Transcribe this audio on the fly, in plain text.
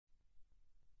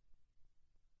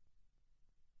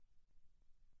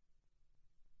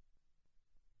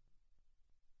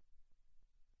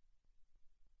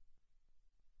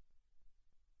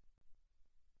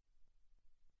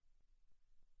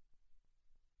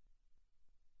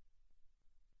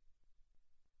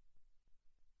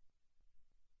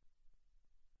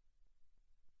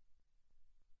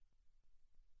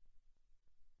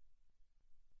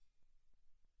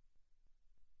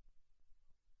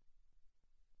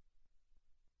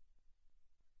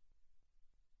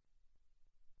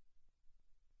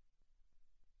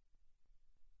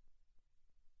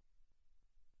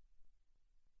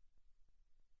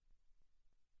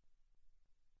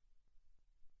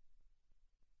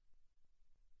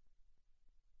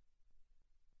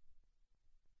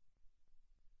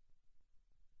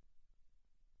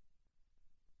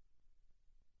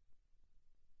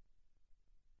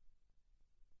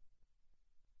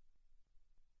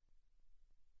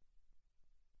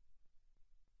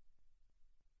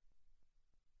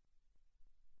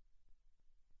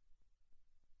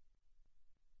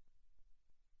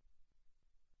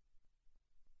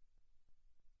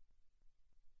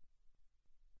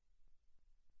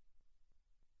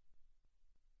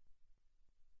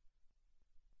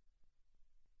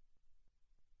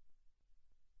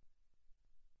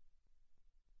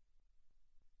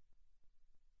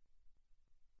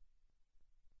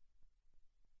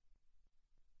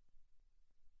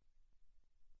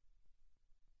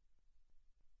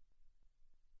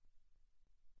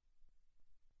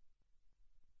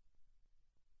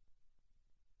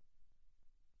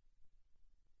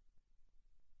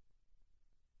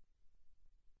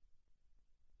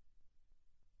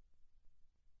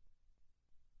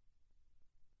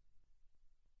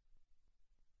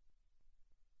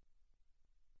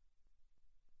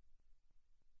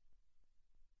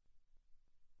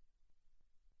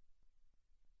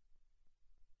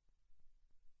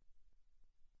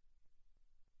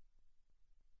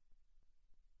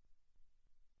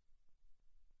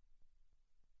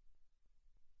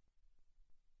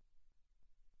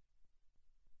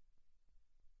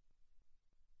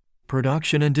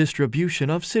Production and distribution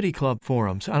of City Club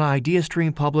forums on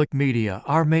IdeaStream Public Media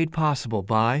are made possible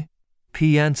by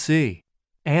PNC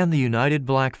and the United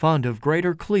Black Fund of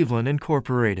Greater Cleveland,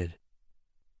 Incorporated.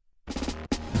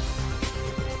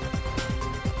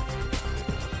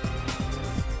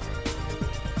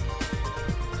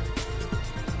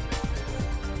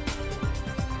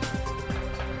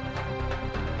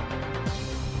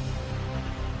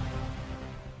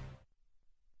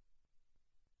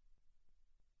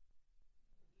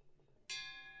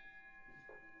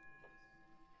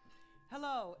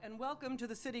 Hello, and welcome to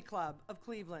the City Club of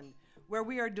Cleveland, where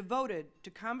we are devoted to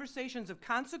conversations of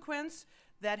consequence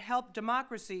that help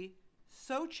democracy,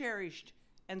 so cherished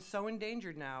and so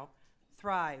endangered now,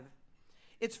 thrive.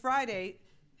 It's Friday,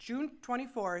 June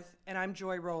 24th, and I'm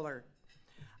Joy Roller.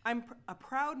 I'm a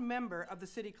proud member of the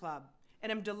City Club,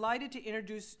 and I'm delighted to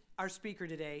introduce our speaker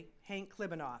today, Hank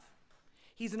Klibanoff.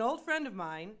 He's an old friend of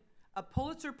mine, a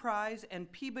Pulitzer Prize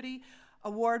and Peabody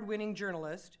Award-winning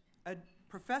journalist, a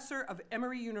professor of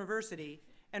Emory University,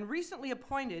 and recently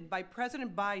appointed by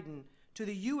President Biden to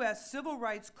the U.S. Civil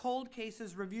Rights Cold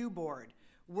Cases Review Board,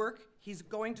 work he's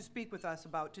going to speak with us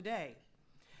about today.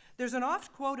 There's an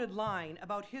oft-quoted line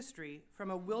about history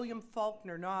from a William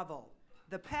Faulkner novel.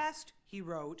 The past, he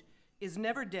wrote, is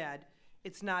never dead,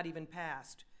 it's not even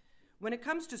past. When it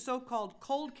comes to so-called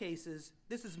cold cases,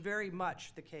 this is very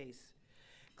much the case.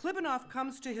 Klibanoff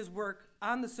comes to his work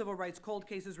on the Civil Rights Cold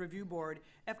Cases Review Board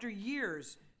after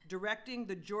years directing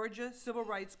the Georgia Civil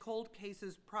Rights Cold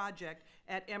Cases Project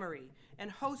at Emory and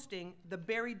hosting the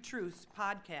Buried Truths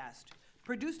podcast.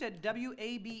 Produced at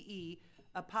WABE,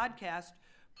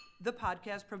 the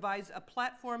podcast provides a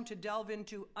platform to delve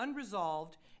into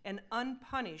unresolved and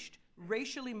unpunished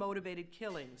racially motivated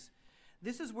killings.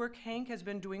 This is work Hank has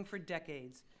been doing for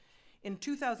decades. In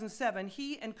 2007,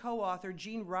 he and co-author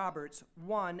Gene Roberts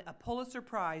won a Pulitzer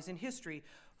Prize in history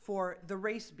for The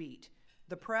Race Beat,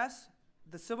 the press,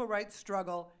 the civil rights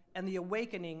struggle, and the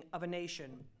awakening of a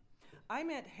nation. I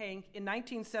met Hank in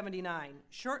 1979,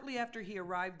 shortly after he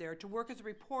arrived there to work as a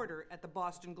reporter at the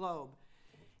Boston Globe.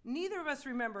 Neither of us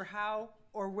remember how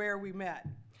or where we met,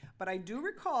 but I do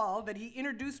recall that he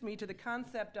introduced me to the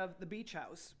concept of the beach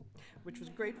house, which was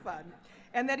great fun,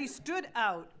 and that he stood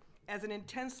out as an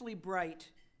intensely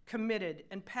bright, committed,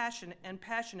 and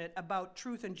passionate about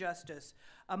truth and justice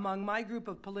among my group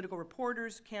of political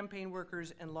reporters, campaign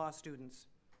workers, and law students.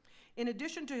 In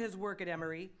addition to his work at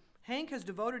Emory, Hank has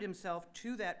devoted himself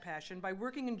to that passion by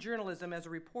working in journalism as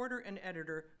a reporter and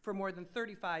editor for more than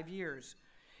 35 years.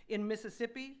 In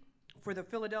Mississippi, for the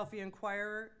Philadelphia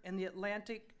Inquirer and the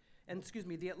Atlanta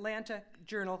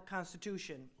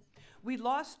Journal-Constitution. We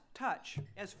lost touch,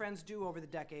 as friends do over the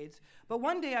decades, but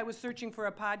one day I was searching for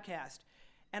a podcast,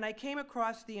 and I came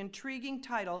across the intriguing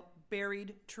title,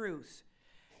 Buried Truths.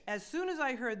 As soon as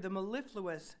I heard the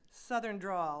mellifluous southern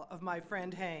drawl of my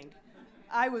friend Hank,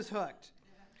 I was hooked.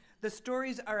 The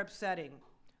stories are upsetting,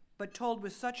 but told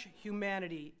with such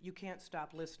humanity, you can't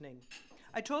stop listening.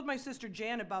 I told my sister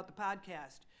Jan about the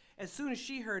podcast. As soon as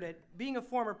she heard it, being a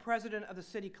former president of the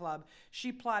City Club,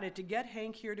 she plotted to get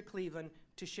Hank here to Cleveland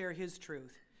to share his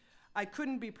truth. I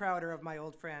couldn't be prouder of my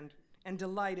old friend and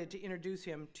delighted to introduce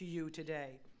him to you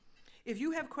today. If you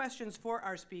have questions for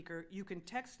our speaker, you can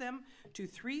text them to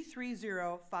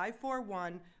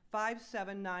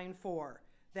 330-541-5794.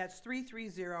 That's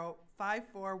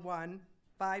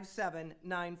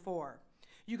 330-541-5794.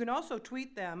 You can also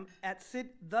tweet them at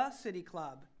the City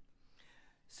Club.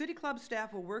 City Club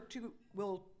staff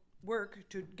will work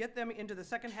to get them into the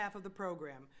second half of the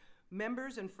program.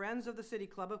 Members and friends of the City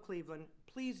Club of Cleveland,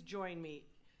 please join me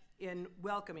in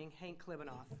welcoming Hank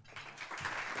Klibanoff.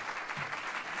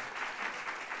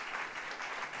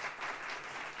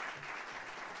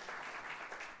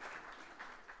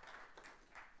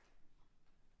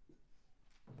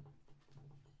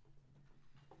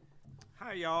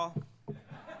 Hi, y'all.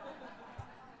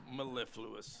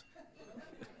 Mellifluous.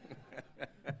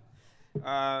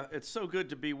 It's so good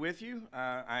to be with you.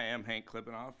 I am Hank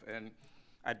Klibanoff, and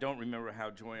I don't remember how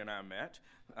Joy and I met.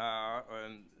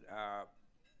 And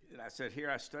I said, here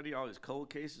I study all these cold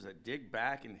cases. I dig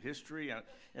back in history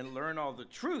and learn all the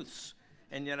truths.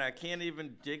 And yet I can't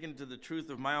even dig into the truth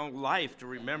of my own life to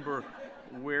remember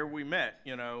where we met,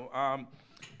 you know.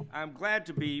 I'm glad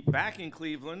to be back in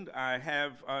Cleveland. I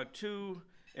have two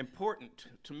important,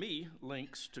 to me,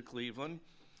 links to Cleveland.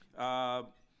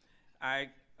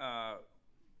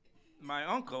 My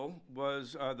uncle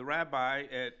was the rabbi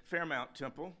at Fairmount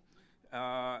Temple,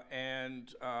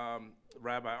 and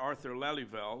Rabbi Arthur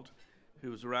Lelyveld,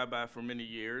 who was a rabbi for many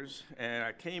years. And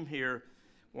I came here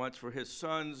once for his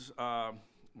son's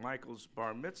Michael's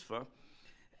bar mitzvah,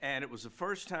 and it was the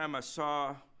first time I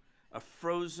saw a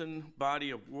frozen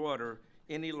body of water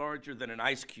any larger than an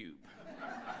ice cube.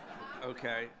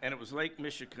 Okay, and it was Lake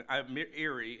Michigan,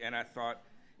 Erie, and I thought,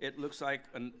 it looks like,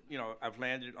 I've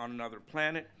landed on another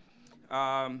planet.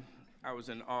 I was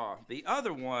in awe. The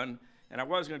other one, and I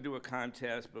was going to do a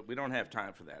contest, but we don't have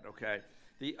time for that, okay?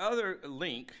 The other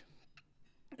link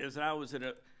is that I was at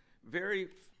a very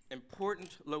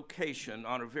important location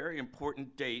on a very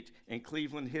important date in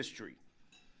Cleveland history.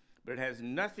 But it has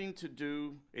nothing to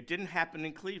do, it didn't happen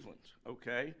in Cleveland,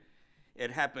 okay? It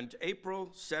happened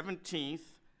April 17th,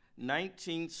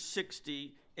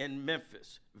 1960 in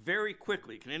Memphis. Very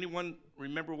quickly, can anyone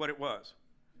remember what it was?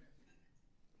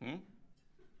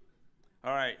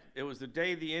 All right, it was the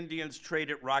day the Indians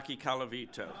traded Rocky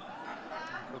Colavito,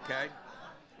 okay?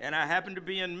 And I happened to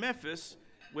be in Memphis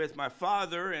with my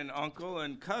father and uncle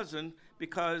and cousin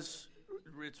because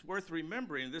it's worth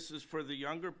remembering, this is for the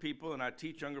younger people, and I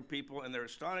teach younger people, and they're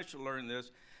astonished to learn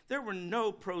this. There were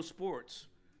no pro sports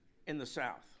in the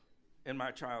South in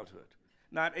my childhood.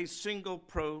 Not a single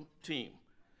pro team.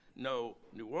 No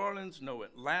New Orleans, no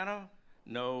Atlanta,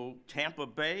 no Tampa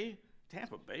Bay.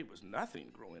 Tampa Bay was nothing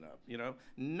growing up,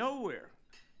 nowhere.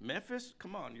 Memphis,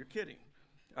 come on, you're kidding.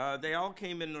 They all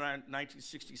came in around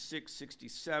 1966,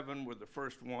 67 were the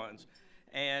first ones.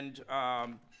 And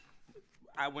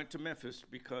I went to Memphis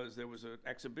because there was an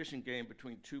exhibition game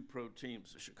between two pro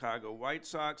teams, the Chicago White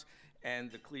Sox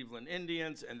and the Cleveland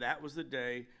Indians, and that was the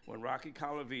day when Rocky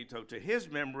Colavito, to his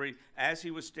memory, as he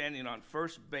was standing on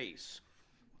first base,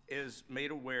 is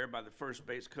made aware by the first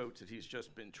base coach that he's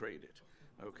just been traded,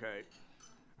 okay?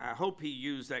 I hope he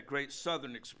used that great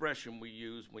Southern expression we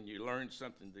use when you learn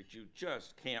something that you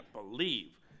just can't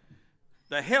believe.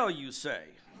 The hell you say,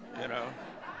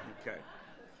 Okay.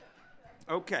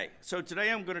 Okay, so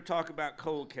today I'm going to talk about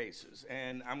cold cases,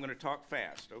 and I'm going to talk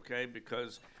fast, okay,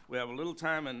 because we have a little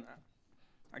time and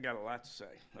I got a lot to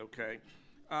say, okay?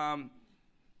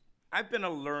 I've been a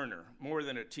learner more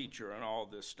than a teacher on all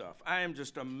this stuff. I am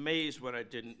just amazed what I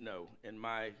didn't know in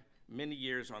my many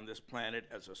years on this planet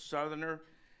as a Southerner,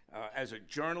 as a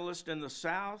journalist in the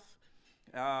South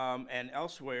and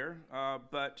elsewhere,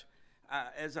 but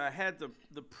as I had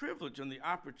the privilege and the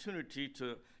opportunity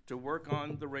to work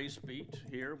on the race beat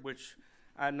here, which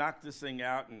I knocked this thing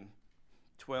out in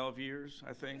 12 years,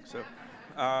 I think. So,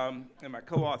 and my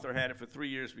co-author had it for 3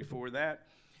 years before that.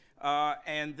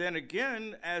 And then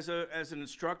again, as an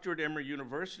instructor at Emory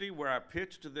University, where I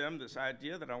pitched to them this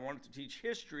idea that I wanted to teach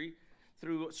history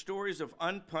through stories of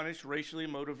unpunished, racially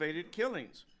motivated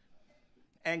killings.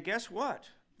 And guess what?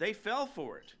 They fell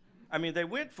for it. I mean, they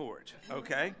went for it,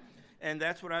 okay? And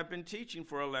that's what I've been teaching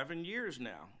for 11 years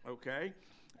now, okay?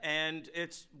 And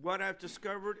it's what I've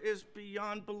discovered is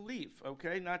beyond belief,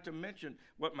 okay? Not to mention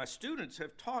what my students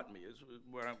have taught me is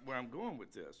where I'm going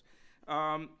with this.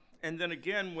 And then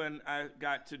again, when I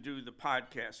got to do the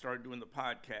podcast, started doing the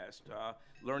podcast,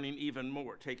 learning even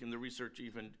more, taking the research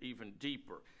even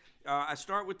deeper. I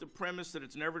start with the premise that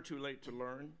it's never too late to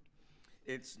learn.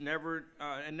 It's never,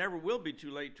 and never will be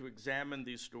too late to examine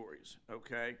these stories,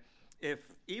 okay?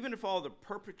 Even if all the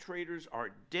perpetrators are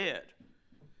dead,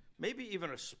 maybe even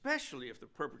especially if the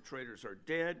perpetrators are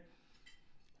dead,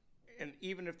 and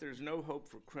even if there's no hope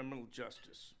for criminal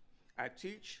justice. I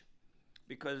teach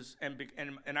because, and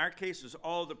in our cases,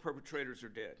 all the perpetrators are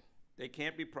dead. They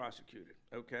can't be prosecuted,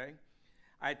 okay?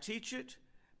 I teach it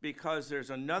because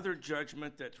there's another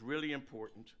judgment that's really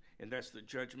important, and that's the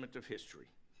judgment of history,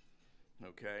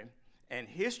 okay? And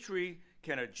history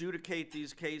can adjudicate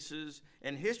these cases,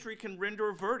 and history can render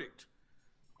a verdict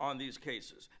on these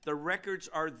cases. The records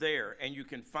are there, and you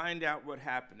can find out what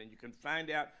happened, and you can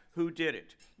find out who did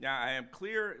it. Now, I am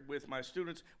clear with my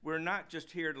students, we're not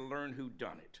just here to learn who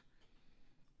done it,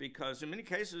 because in many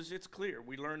cases, it's clear.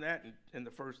 We learn that in the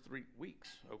first 3 weeks,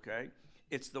 okay?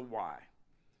 It's the why.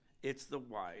 It's the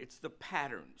why. It's the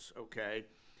patterns, okay?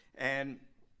 And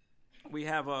we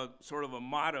have a sort of a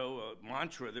motto, a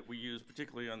mantra that we use,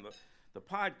 particularly on the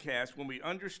podcast. When we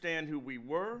understand who we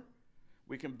were,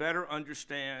 we can better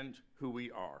understand who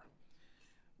we are.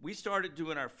 We started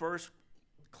doing our first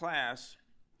class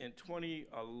in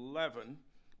 2011,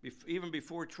 even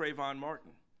before Trayvon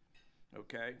Martin,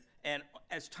 okay? And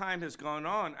as time has gone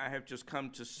on, I have just come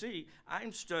to see,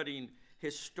 I'm studying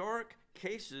historic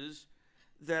cases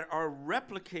that are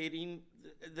replicated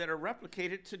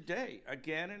today,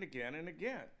 again and again and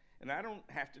again. And I don't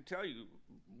have to tell you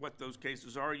what those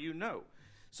cases are, you know.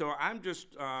 So I'm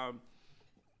just,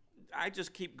 I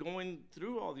just keep going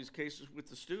through all these cases with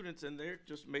the students, and they're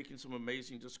just making some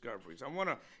amazing discoveries. I want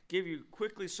to give you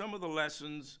quickly some of the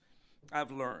lessons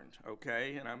I've learned,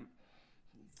 okay? And I'm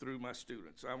through my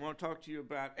students. I want to talk to you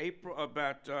about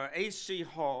A.C.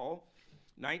 Hall,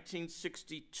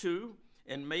 1962,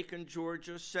 in Macon,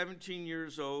 Georgia, 17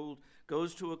 years old,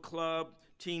 goes to a club,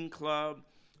 teen club.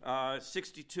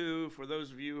 62, for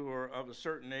those of you who are of a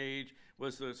certain age,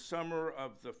 was the summer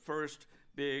of the first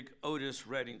big Otis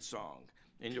Redding song.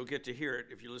 And you'll get to hear it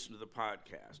if you listen to the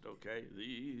podcast, okay?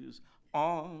 These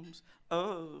arms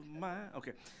of mine.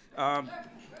 Okay,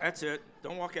 that's it.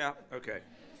 Don't walk out. Okay.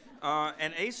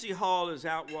 And A.C. Hall is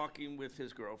out walking with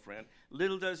his girlfriend.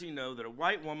 Little does he know that a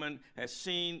white woman has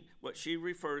seen what she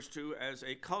refers to as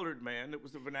a colored man. That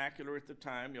was the vernacular at the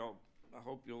time. I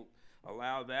hope you'll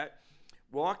allow that.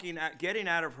 Getting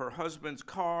out of her husband's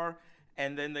car,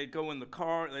 and then they go in the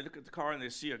car, they look at the car, and they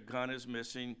see a gun is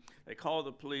missing. They call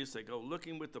the police. They go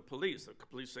looking with the police. The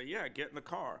police say, yeah, get in the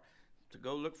car. To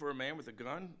go look for a man with a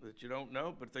gun that you don't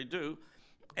know, but they do.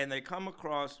 And they come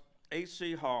across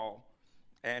A.C. Hall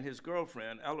and his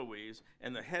girlfriend, Eloise,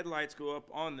 and the headlights go up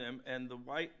on them, and the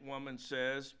white woman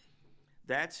says,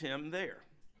 that's him there.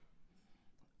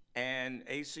 And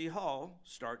A.C. Hall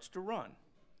starts to run,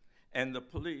 and the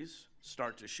police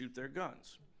start to shoot their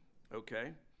guns,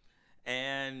 okay?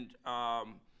 And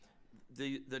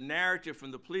the narrative from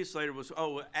the police later was,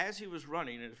 as he was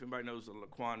running, and if anybody knows the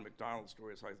Laquan McDonald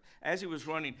story, it's like, as he was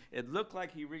running, it looked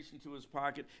like he reached into his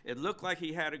pocket, it looked like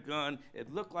he had a gun,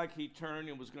 it looked like he turned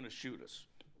and was gonna shoot us,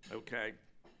 okay?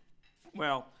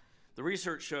 Well, the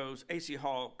research shows A.C.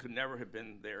 Hall could never have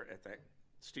been there at that,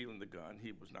 stealing the gun.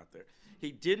 He was not there.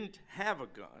 He didn't have a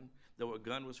gun, though a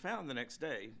gun was found the next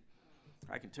day.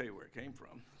 I can tell you where it came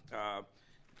from.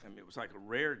 It was like a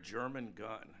rare German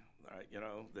gun,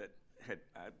 that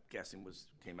I'm guessing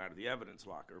came out of the evidence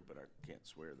locker, but I can't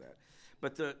swear that.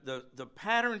 But the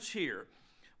patterns here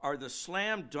are the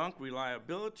slam dunk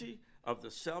reliability of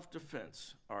the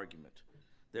self-defense argument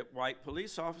that white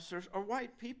police officers or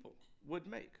white people would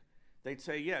make. They'd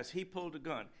say, yes, he pulled a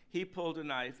gun, he pulled a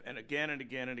knife, and again and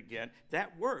again and again.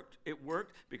 That worked. It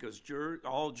worked because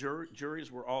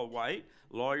juries were all white,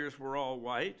 lawyers were all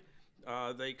white.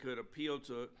 They could appeal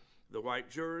to the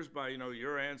white jurors by,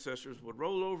 your ancestors would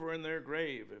roll over in their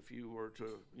grave if you were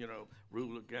to,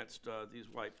 rule against these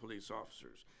white police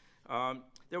officers.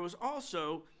 There was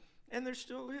also, and there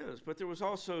still is, but there was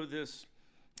also this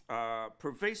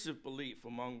pervasive belief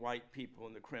among white people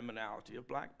in the criminality of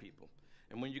black people.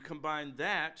 And when you combine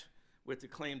that with the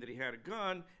claim that he had a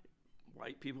gun,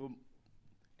 white people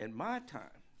in my time,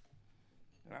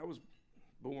 and I was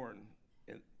born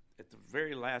at the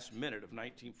very last minute of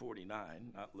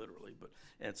 1949, not literally,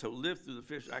 and so lived through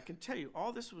the 50s, I can tell you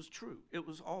all this was true. It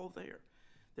was all there,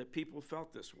 that people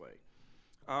felt this way.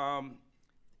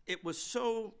 It was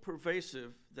so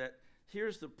pervasive that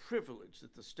here's the privilege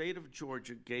that the state of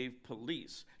Georgia gave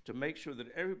police to make sure that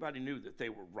everybody knew that they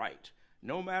were right.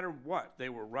 No matter what, they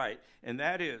were right. And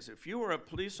that is, if you were a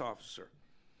police officer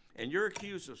and you're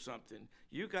accused of something,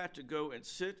 you got to go and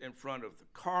sit in front of the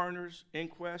coroner's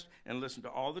inquest and listen to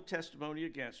all the testimony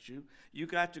against you. You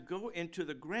got to go into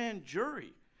the grand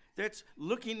jury that's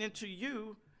looking into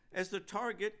you as the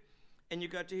target, and you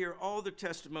got to hear all the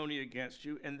testimony against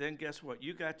you, and then guess what?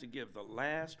 You got to give the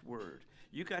last word.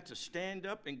 You got to stand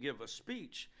up and give a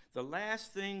speech. The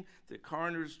last thing the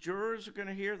coroner's jurors are going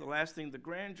to hear, the last thing the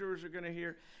grand jurors are going to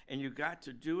hear, and you got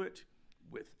to do it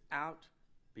without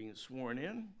being sworn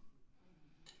in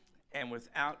and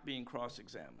without being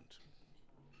cross-examined.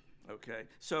 Okay?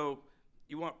 So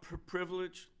you want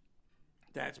privilege?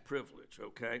 That's privilege,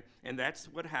 okay? And that's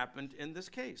what happened in this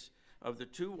case of the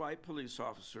two white police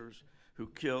officers who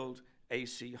killed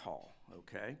A.C. Hall,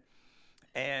 okay?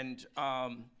 And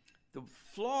the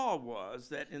flaw was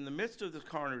that in the midst of the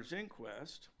coroner's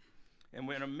inquest, and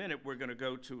in a minute we're going to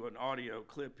go to an audio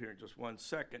clip here in just 1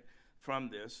 second from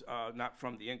this, not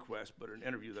from the inquest, but an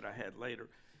interview that I had later.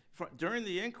 During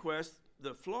the inquest,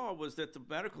 the flaw was that the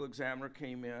medical examiner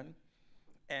came in,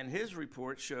 and his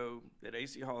report showed that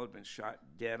A.C. Hall had been shot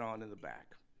dead on in the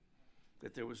back,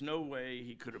 that there was no way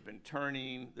he could have been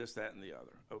turning, this, that, and the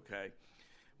other, okay?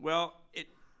 Well,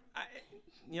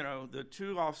 the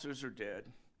two officers are dead.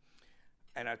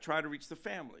 And I tried to reach the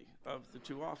family of the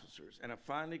two officers, and I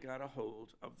finally got a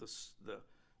hold of the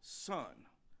son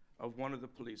of one of the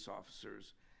police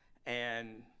officers,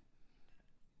 and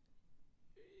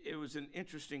it was an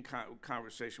interesting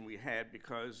conversation we had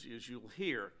because, as you'll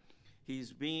hear,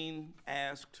 he's being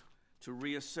asked to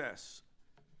reassess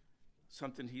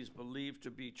something he's believed to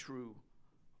be true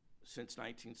since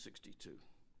 1962,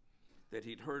 that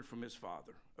he'd heard from his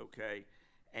father, okay?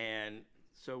 And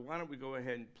so why don't we go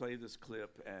ahead and play this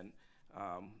clip, and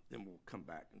then we'll come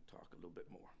back and talk a little bit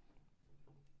more.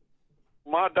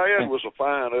 My dad was a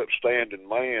fine, upstanding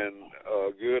man,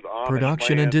 a good, honest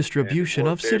Production man, and distribution and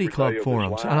he of worked City every Club day of his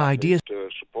forums life and ideas. to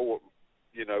support,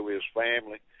 his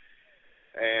family.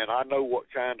 And I know what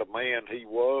kind of man he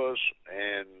was,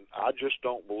 and I just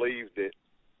don't believe he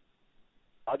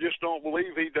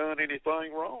done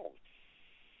anything wrong.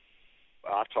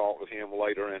 I talked with him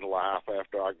later in life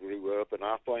after I grew up, and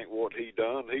I think what he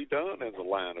done in the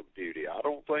line of duty. I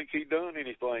don't think he done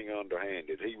anything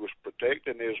underhanded. He was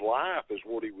protecting his life is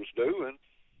what he was doing.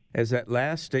 As that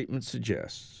last statement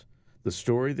suggests, the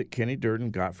story that Kenny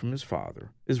Durden got from his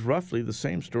father is roughly the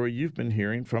same story you've been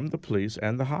hearing from the police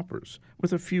and the Hoppers,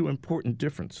 with a few important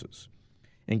differences.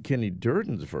 In Kenny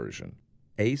Durden's version,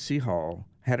 A.C. Hall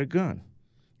had a gun,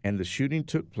 and the shooting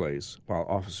took place while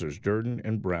officers Durden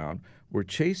and Brown were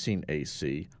chasing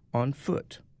A.C. on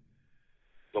foot.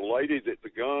 The lady that the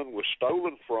gun was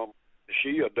stolen from,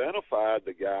 she identified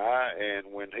the guy,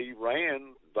 and when he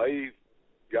ran, they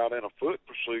got in a foot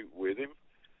pursuit with him,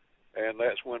 and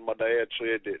that's when my dad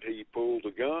said that he pulled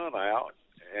the gun out,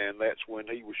 and that's when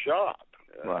he was shot.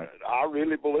 Right. I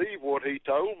really believe what he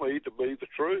told me to be the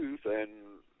truth, and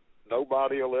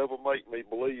nobody will ever make me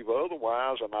believe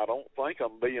otherwise, and I don't think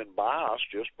I'm being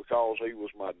biased just because he was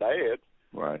my dad.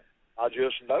 Right. I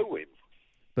just know him.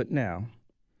 But now,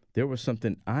 there was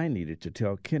something I needed to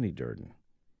tell Kenny Durden,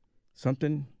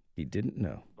 something he didn't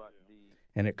know,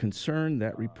 and it concerned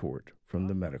that report from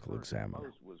the medical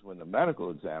examiner. Was when the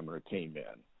medical examiner came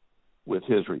in with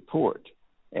his report,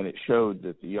 and it showed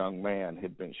that the young man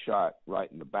had been shot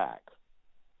right in the back.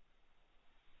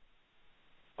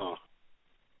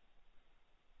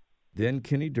 Then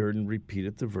Kenny Durden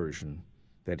repeated the version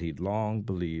that he'd long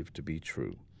believed to be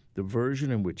true, the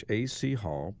version in which A.C.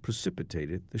 Hall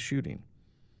precipitated the shooting.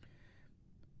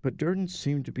 But Durden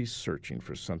seemed to be searching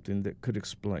for something that could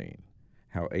explain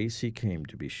how A.C. came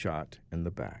to be shot in the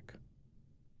back.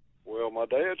 Well, my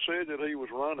dad said that he was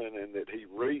running and that he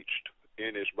reached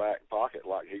in his back pocket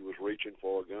like he was reaching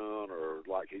for a gun or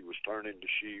like he was turning to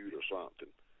shoot or something.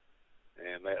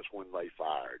 And that's when they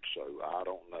fired, so I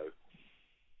don't know.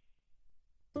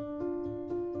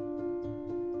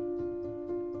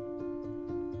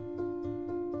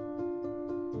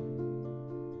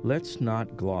 Let's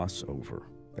not gloss over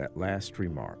that last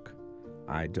remark,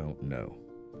 I don't know.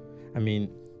 I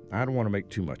mean, I don't want to make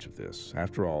too much of this.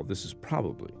 After all, this is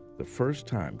probably the first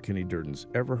time Kenny Durden's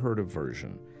ever heard a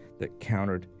version that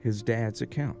countered his dad's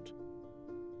account.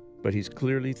 But he's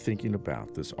clearly thinking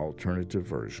about this alternative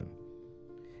version.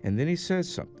 And then he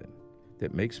says something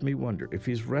that makes me wonder if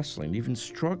he's wrestling, even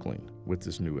struggling with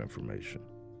this new information.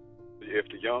 If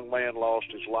the young man lost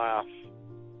his life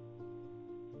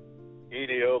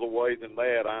any other way than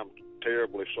that, I'm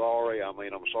terribly sorry. I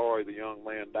mean, I'm sorry the young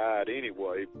man died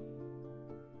anyway.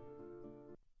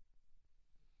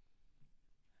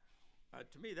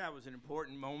 To me, that was an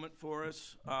important moment for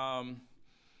us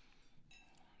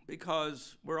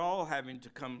because we're all having to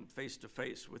come face to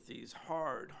face with these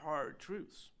hard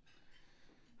truths.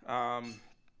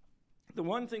 The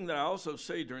one thing that I also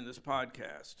say during this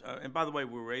podcast, and by the way,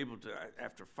 we were able to,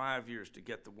 after 5 years, to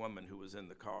get the woman who was in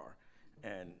the car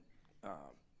and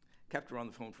kept her on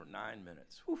the phone for 9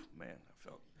 minutes. Whew, man, I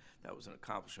felt that was an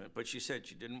accomplishment. But she said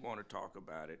she didn't want to talk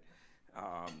about it.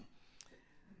 I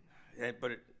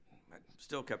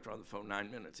still kept her on the phone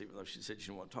 9 minutes, even though she said she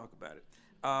didn't want to talk about it.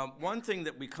 One thing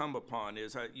that we come upon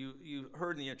is, you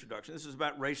heard in the introduction, this is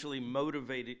about racially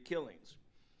motivated killings.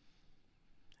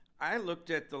 I looked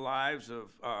at the lives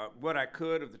of what I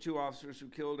could of the two officers who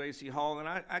killed A.C. Hall, and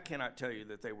I cannot tell you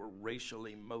that they were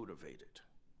racially motivated,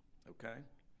 okay?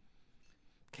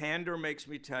 Candor makes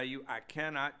me tell you I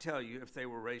cannot tell you if they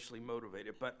were racially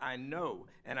motivated, but I know,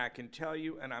 and I can tell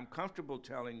you, and I'm comfortable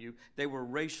telling you, they were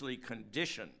racially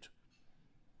conditioned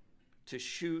to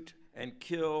shoot and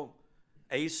kill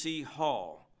A.C.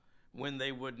 Hall when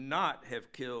they would not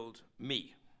have killed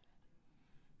me,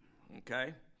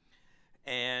 okay?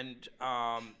 And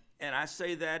I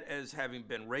say that as having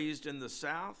been raised in the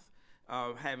South,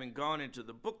 having gone into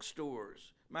the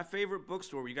bookstores. My favorite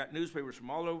bookstore, you got newspapers from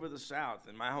all over the South,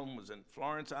 and my home was in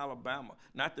Florence, Alabama,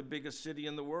 not the biggest city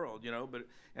in the world,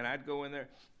 and I'd go in there,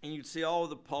 and you'd see all of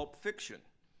the pulp fiction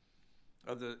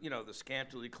of the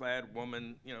scantily clad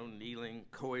woman, kneeling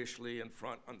coyishly on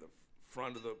the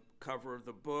front of the cover of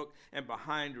the book, and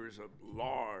behind her is a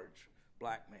large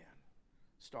black man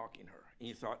stalking her. And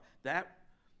you thought that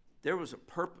there was a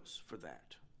purpose for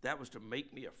that. That was to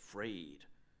make me afraid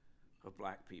of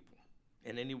black people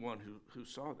and anyone who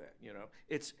saw that,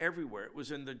 It's everywhere. It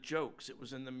was in the jokes. It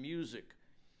was in the music.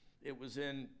 It was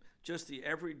in just the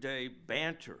everyday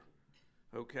banter,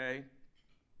 okay,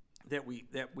 that we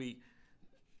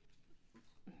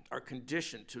are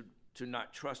conditioned to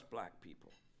not trust black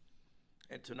people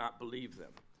and to not believe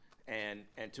them and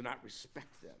to not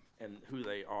respect them and who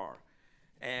they are.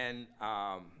 And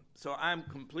so I'm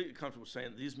completely comfortable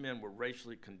saying these men were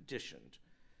racially conditioned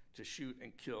to shoot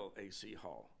and kill A.C.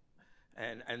 Hall.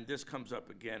 And this comes up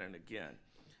again and again.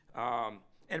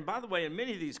 And by the way, in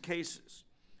many of these cases,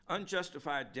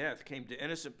 unjustified death came to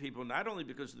innocent people not only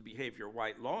because of the behavior of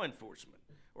white law enforcement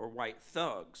or white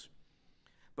thugs,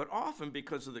 but often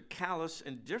because of the callous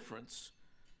indifference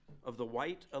of the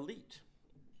white elite,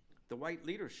 the white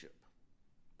leadership,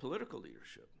 political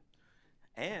leadership,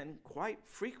 and quite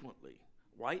frequently,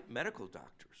 white medical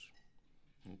doctors,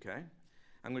 okay?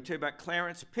 I'm going to tell you about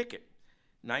Clarence Pickett.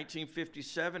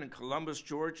 1957 in Columbus,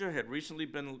 Georgia, had recently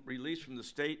been released from the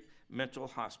state mental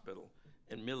hospital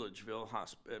in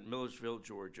Milledgeville,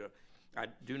 Georgia. I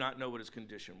do not know what his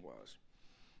condition was.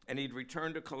 And he'd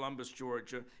returned to Columbus,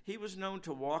 Georgia. He was known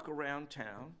to walk around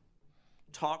town,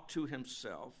 talk to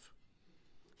himself.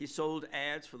 He sold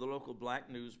ads for the local black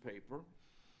newspaper.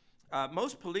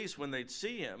 Most police, when they'd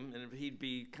see him, and he'd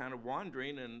be kind of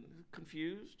wandering and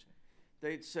confused,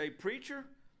 they'd say, "Preacher,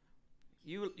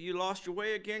 you lost your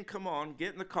way again? Come on,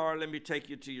 get in the car, let me take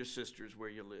you to your sister's where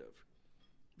you live."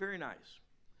 Very nice.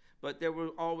 But there were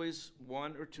always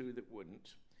one or two that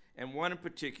wouldn't, and one in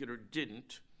particular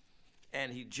didn't,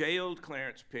 and he jailed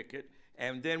Clarence Pickett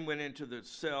and then went into the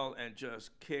cell and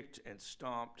just kicked and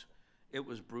stomped. It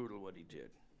was brutal what he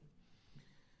did.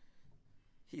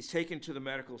 He's taken to the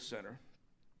medical center.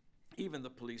 Even the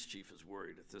police chief is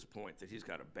worried at this point that he's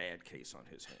got a bad case on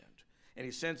his hand. And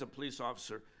he sends a police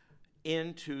officer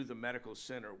into the medical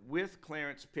center with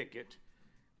Clarence Pickett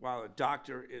while a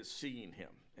doctor is seeing him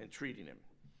and treating him.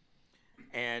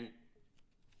 And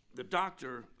the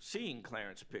doctor, seeing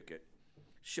Clarence Pickett,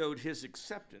 showed his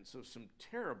acceptance of some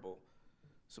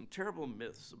terrible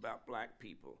myths about black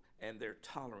people and their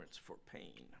tolerance for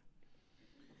pain.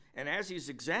 And as he's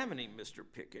examining Mr.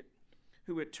 Pickett,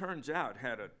 who it turns out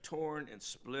had a torn and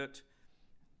split,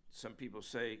 some people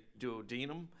say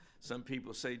duodenum, some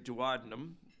people say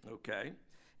duodenum, okay,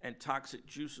 and toxic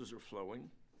juices are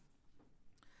flowing.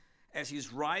 As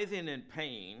he's writhing in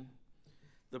pain,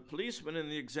 the policeman in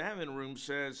the examining room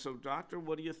says, "So, doctor,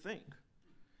 what do you think?"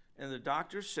 And the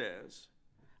doctor says,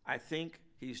 "I think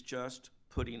he's just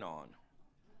putting on,"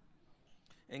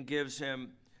 and gives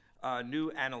him a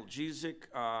new analgesic,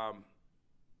 I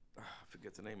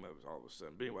forget the name of it all of a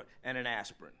sudden, but anyway, and an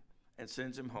aspirin, and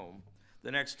sends him home.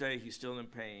 The next day, he's still in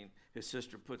pain. His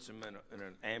sister puts him in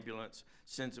an ambulance,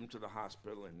 sends him to the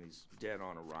hospital, and he's dead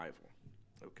on arrival,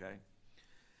 okay?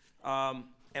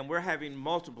 And we're having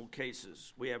multiple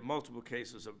cases. We have multiple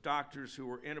cases of doctors who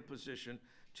were in a position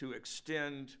to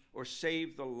extend or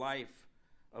save the life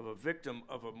of a victim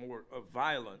of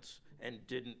violence and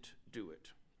didn't do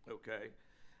it, okay?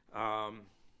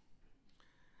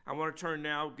 I want to turn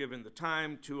now, given the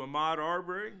time, to Ahmaud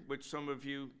Arbery, which some of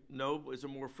you know is a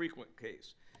more frequent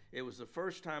case. It was the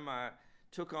first time I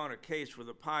took on a case for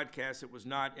the podcast that was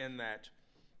not in that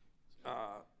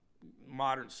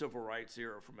modern civil rights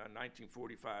era from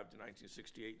 1945 to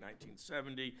 1968,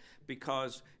 1970,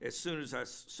 because as soon as I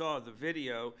saw the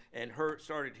video and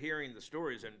started hearing the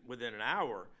stories, and within an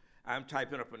hour, I'm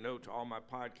typing up a note to all my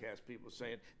podcast people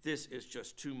saying, this is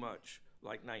just too much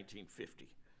like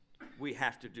 1950. We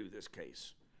have to do this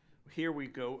case. Here we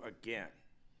go again.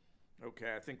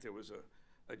 Okay, I think there was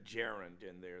a gerund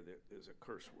in there that is a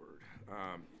curse word.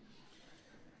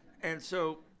 And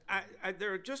so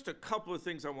there are just a couple of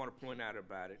things I want to point out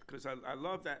about it, because I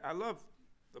love that. I love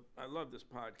this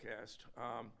podcast.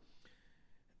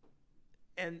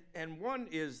 And one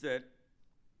is that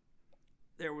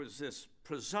there was this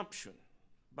presumption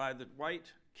by the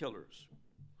white killers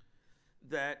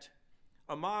that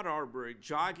Ahmaud Arbery,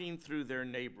 jogging through their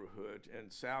neighborhood in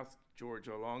South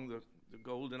Georgia along the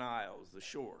Golden Isles, the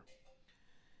shore,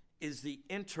 is the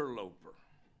interloper,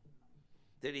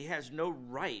 that he has no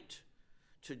right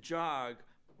to jog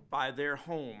by their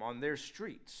home, on their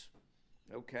streets,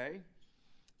 okay?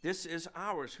 This is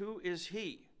ours. Who is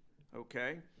he,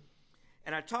 okay?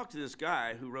 And I talked to this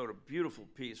guy who wrote a beautiful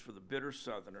piece for the Bitter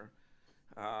Southerner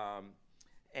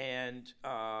and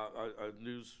a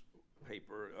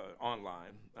newspaper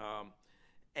online,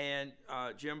 and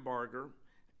Jim Barger,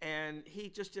 and he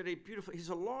just did a beautiful, he's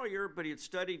a lawyer, but he had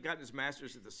studied, gotten his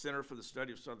master's at the Center for the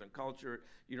Study of Southern Culture,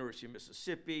 University of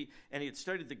Mississippi, and he had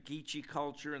studied the Geechee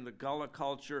culture and the Gullah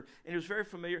culture, and he was very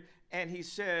familiar, and he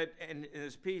said, in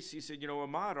his piece, he said, you know,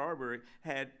 Ahmaud Arbery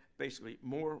had basically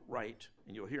more right,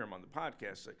 and you'll hear him on the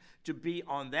podcast, to be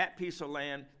on that piece of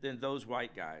land than those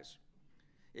white guys.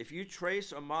 If you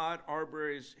trace Ahmaud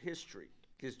Arbery's history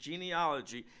his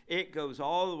genealogy, it goes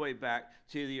all the way back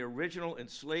to the original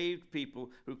enslaved people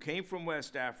who came from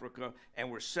West Africa and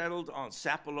were settled on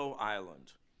Sapelo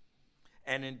Island.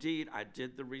 And indeed, I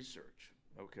did the research,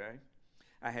 okay?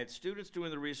 I had students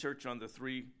doing the research on the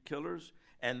three killers,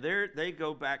 and they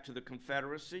go back to the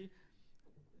Confederacy.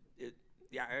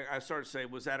 I started to say,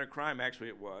 was that a crime? Actually,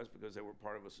 it was, because they were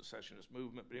part of a secessionist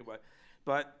movement. But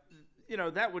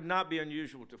anyway, that would not be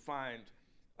unusual to find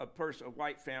a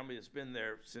white family that's been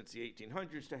there since the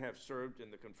 1800s to have served in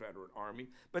the Confederate Army,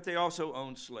 but they also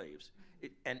owned slaves.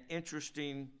 An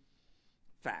interesting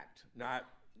fact,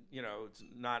 it's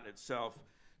not itself,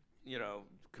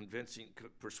 convincing.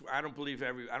 I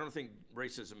don't think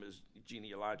racism is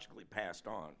genealogically passed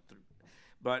on.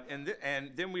 And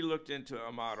then we looked into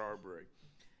Ahmaud Arbery,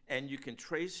 and you can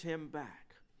trace him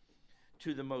back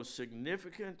to the most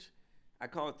significant, I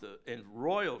call it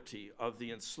royalty of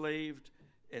the enslaved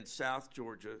in South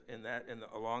Georgia,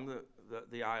 along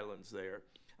the islands there,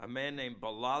 a man named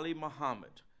Bilali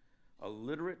Muhammad, a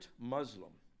literate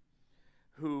Muslim,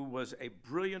 who was a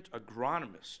brilliant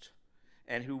agronomist,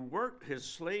 and his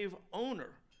slave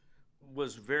owner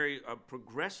was very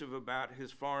progressive about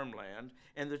his farmland,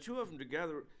 and the two of them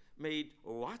together made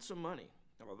lots of money,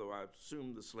 although I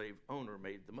assume the slave owner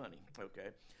made the money,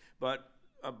 okay? But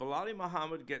Bilali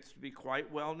Muhammad gets to be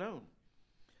quite well known.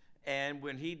 And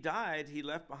when he died, he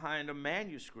left behind a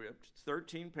manuscript,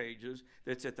 13 pages,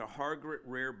 that's at the Hargret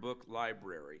Rare Book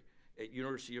Library at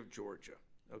University of Georgia,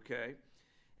 okay?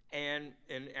 And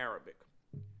in Arabic.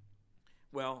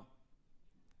 Well,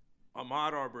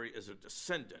 Ahmaud Arbery is a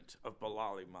descendant of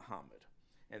Bilali Muhammad.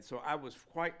 And so I was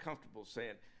quite comfortable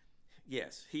saying,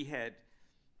 yes, he had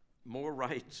more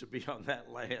right to be on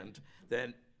that land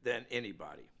than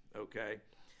anybody, okay?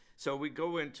 So we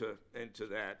go into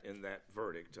that in that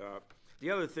verdict.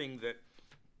 The other thing that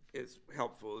is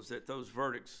helpful is that those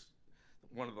verdicts,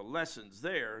 one of the lessons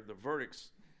there, the verdicts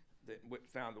that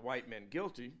found the white men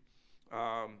guilty,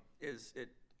 is it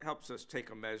helps us take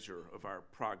a measure of our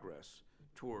progress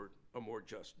toward a more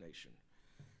just nation.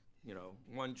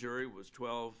 One jury was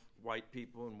 12 white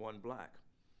people and one black.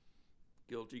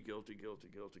 Guilty, guilty, guilty,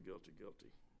 guilty, guilty,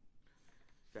 guilty.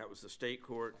 That was the state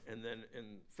court. And then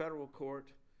in federal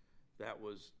court, that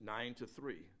was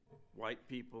 9-3. White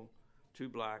people, 2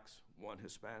 blacks, 1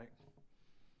 Hispanic.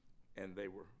 And they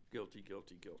were guilty,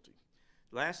 guilty, guilty.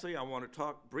 Lastly, I want to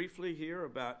talk briefly here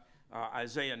about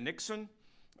Isaiah Nixon.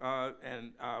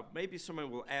 And maybe someone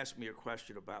will ask me a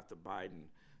question about the Biden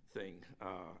thing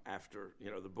after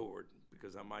the board,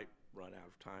 because I might run out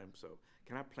of time. So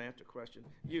can I plant a question?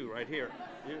 You right here.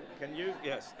 Can you?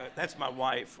 Yes, that's my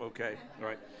wife. Okay, all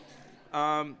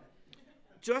right.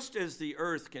 Just as the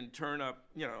earth can turn up,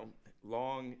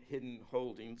 long hidden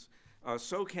holdings,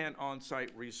 so can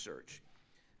on-site research.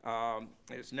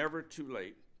 It's never too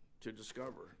late to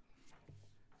discover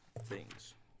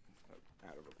things.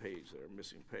 Out of a page there,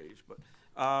 missing page, but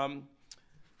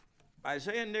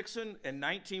Isaiah Nixon, in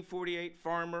 1948,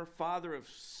 farmer, father of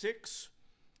 6,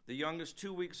 the youngest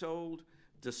 2 weeks old,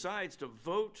 decides to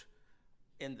vote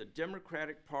in the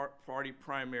Democratic Party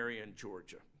primary in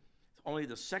Georgia. It's only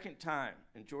the second time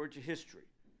in Georgia history,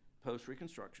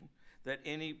 post-Reconstruction, that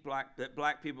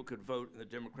black people could vote in the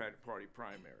Democratic Party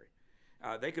primary.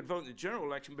 They could vote in the general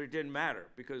election, but it didn't matter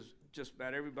because just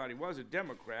about everybody was a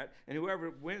Democrat, and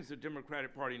whoever wins the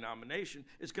Democratic Party nomination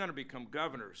is going to become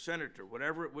governor, senator,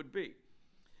 whatever it would be.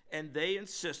 And they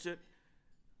insisted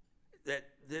that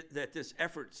this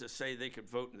effort to say they could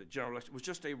vote in the general election was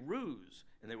just a ruse,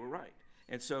 and they were right.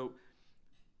 And so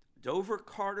Dover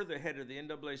Carter, the head of the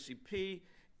NAACP,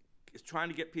 is trying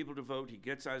to get people to vote. He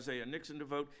gets Isaiah Nixon to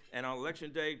vote, and on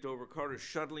election day, Dover Carter's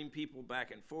shuttling people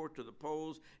back and forth to the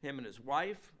polls, him and his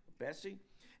wife, Bessie,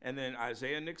 and then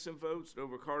Isaiah Nixon votes,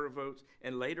 Dover Carter votes,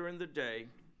 and later in the day,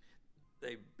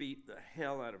 they beat the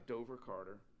hell out of Dover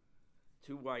Carter.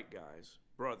 2 white guys,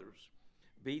 brothers,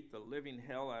 beat the living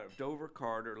hell out of Dover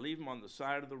Carter, leave him on the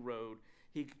side of the road.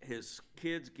 His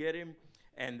kids get him,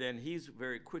 and then he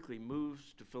very quickly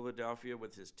moves to Philadelphia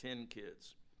with his 10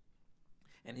 kids.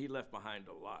 And he left behind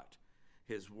a lot.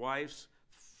 His wife's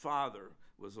father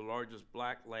was the largest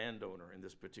black landowner in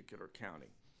this particular county.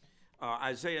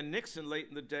 Isaiah Nixon, late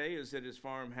in the day, is at his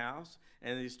farmhouse,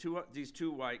 and these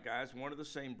two white guys, one of the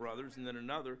same brothers and then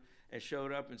another, and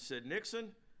showed up and said,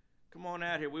 "Nixon, come on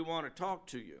out here. We want to talk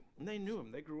to you." And they knew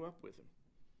him. They grew up with him.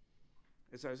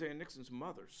 As Isaiah Nixon's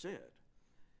mother said,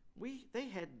 they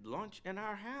had lunch in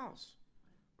our house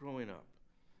growing up.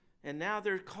 And now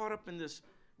they're caught up in this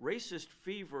racist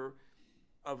fever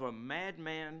of a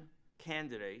madman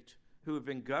candidate who had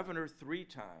been governor 3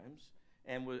 times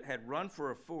and had run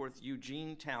for a 4th,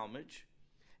 Eugene Talmadge,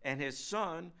 and his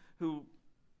son, who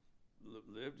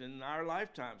lived in our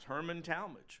lifetimes, Herman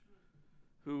Talmadge,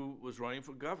 who was running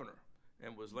for governor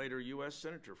and was later U.S.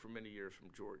 Senator for many years from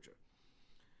Georgia.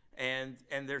 And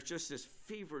there's just this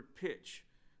fevered pitch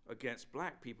against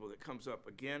black people that comes up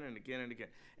again and again and again.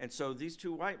 And so these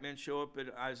two white men show up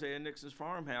at Isaiah Nixon's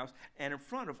farmhouse, and in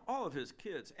front of all of his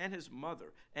kids and his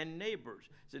mother and neighbors,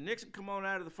 said, "Nixon, come on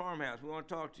out of the farmhouse. We want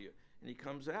to talk to you." And he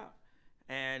comes out,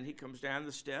 and he comes down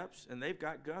the steps, and they've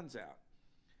got guns out.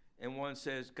 And one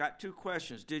says, "Got two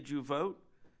questions. Did you vote?"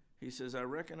 He says, "I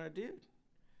reckon I did."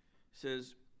 He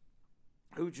says,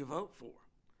 "Who'd you vote for?"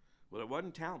 "Well, it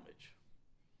wasn't Talmadge."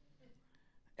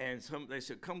 And they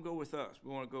said, "Come go with us. We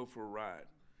want to go for a ride."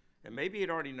 And maybe he'd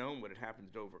already known what had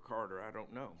happened to Dover Carter. I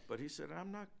don't know. But he said,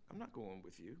 I'm not going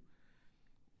with you.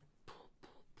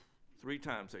 3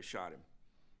 times they shot him.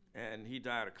 And he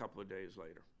died a couple of days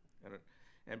later.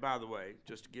 And by the way,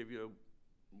 just to give you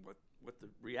what the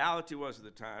reality was at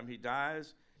the time, he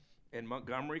dies in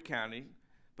Montgomery County,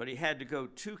 but he had to go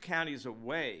 2 counties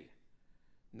away,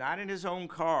 not in his own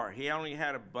car. He only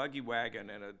had a buggy wagon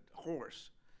and a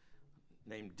horse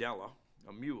named Della,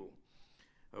 a mule,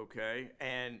 okay?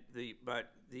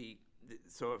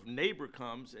 So if neighbor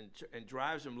comes and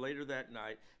drives him later that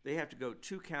night, they have to go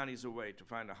 2 counties away to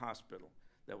find a hospital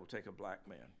that will take a black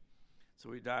man.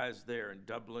 So he dies there in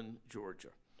Dublin,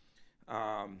 Georgia.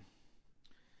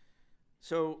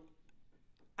 So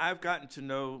I've gotten to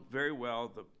know very well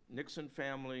the Nixon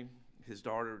family. His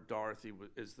daughter, Dorothy,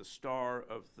 is the star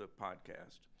of the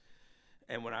podcast.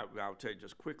 And I'll tell you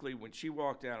just quickly, when she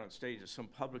walked out on stage at some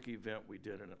public event we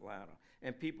did in Atlanta,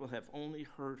 and people have only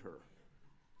heard her.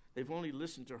 They've only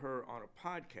listened to her on a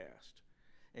podcast.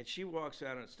 And she walks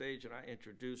out on stage, and I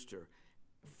introduced her.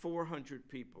 400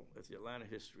 people at the Atlanta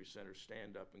History Center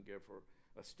stand up and give her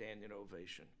a standing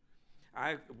ovation.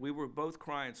 We were both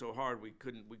crying so hard we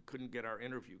couldn't get our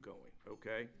interview going,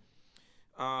 okay?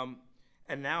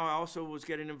 And now I also was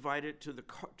getting invited to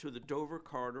the Dover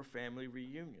Carter family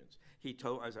reunions.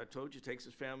 As I told you, takes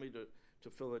his family to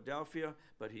Philadelphia,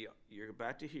 but you're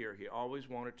about to hear, he always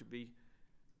wanted to be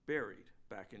buried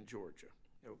back in Georgia,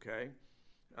 okay?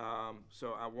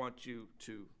 So I want you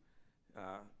to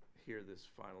hear this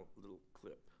final little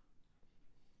clip.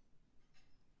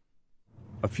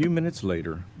 A few minutes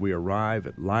later, we arrive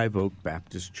at Live Oak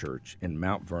Baptist Church in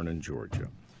Mount Vernon, Georgia.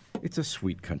 It's a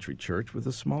sweet country church with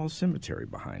a small cemetery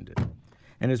behind it.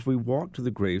 And as we walk to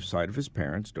the gravesite of his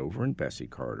parents, Dover and Bessie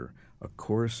Carter, a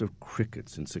chorus of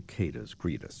crickets and cicadas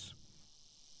greet us.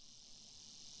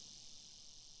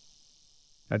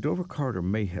 Now, Dover Carter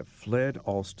may have fled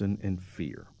Alston in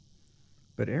fear,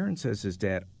 but Aaron says his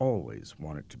dad always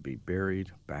wanted to be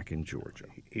buried back in Georgia.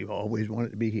 He always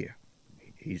wanted to be here.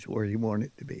 He's where he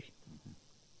wanted to be.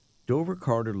 Dover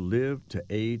Carter lived to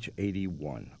age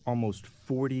 81, almost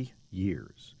 40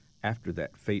 years after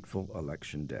that fateful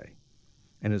election day.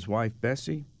 And his wife,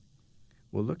 Bessie,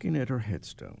 well, looking at her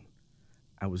headstone,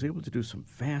 I was able to do some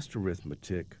fast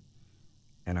arithmetic,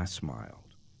 and I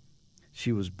smiled.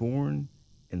 She was born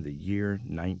in the year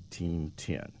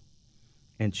 1910,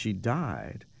 and she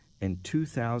died in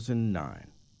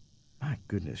 2009. My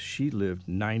goodness, she lived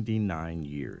 99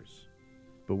 years.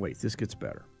 But wait, this gets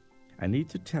better. I need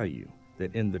to tell you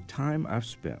that in the time I've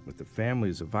spent with the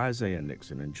families of Isaiah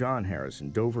Nixon and John Harris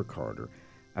and Dover Carter,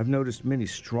 I've noticed many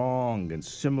strong and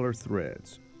similar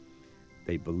threads.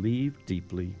 They believe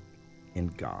deeply in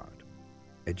God.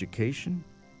 Education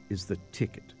is the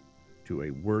ticket to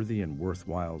a worthy and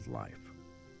worthwhile life,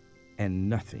 and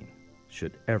nothing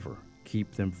should ever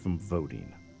keep them from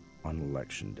voting on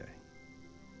Election Day.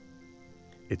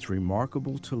 It's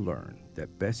remarkable to learn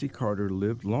that Bessie Carter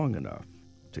lived long enough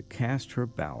to cast her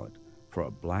ballot for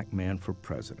a black man for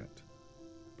president,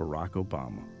 Barack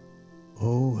Obama.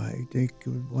 Oh, I think it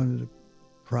was one of the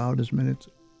proudest minutes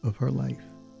of her life.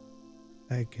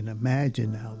 I can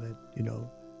imagine now that,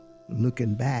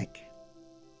 looking back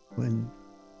when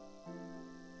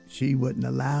she wasn't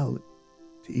allowed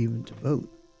to vote,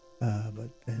 but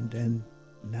then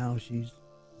now she's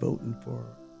voting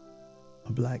for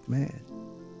a black man.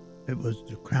 It was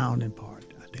the crowning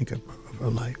part, I think, of her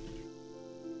life.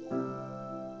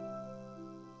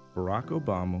 Barack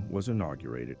Obama was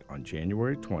inaugurated on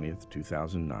January 20th,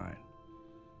 2009.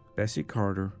 Bessie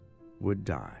Carter would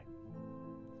die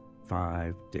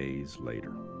 5 days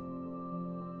later.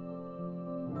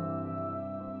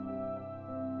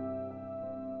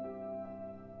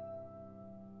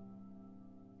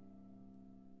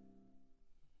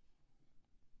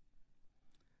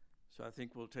 So I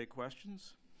think we'll take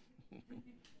questions.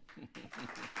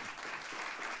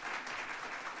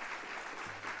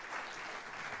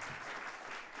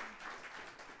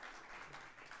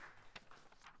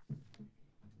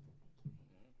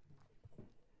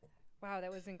 Wow,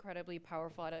 that was incredibly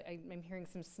powerful. I'm hearing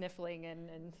some sniffling,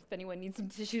 and if anyone needs some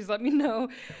tissues, let me know.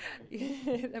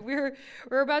 We're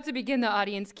about to begin the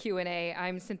audience Q&A.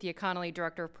 I'm Cynthia Connolly,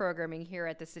 Director of Programming here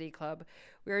at the City Club.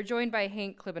 We are joined by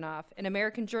Hank Klibanoff, an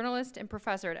American journalist and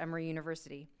professor at Emory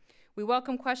University. We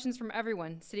welcome questions from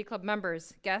everyone, City Club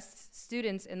members, guests,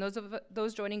 students, and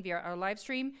those joining via our live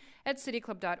stream at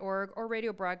cityclub.org or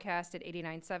radio broadcast at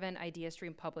 89.7 Idea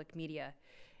Stream Public Media.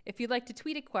 If you'd like to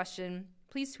tweet a question,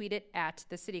 please tweet it at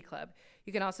the City Club.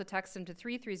 You can also text them to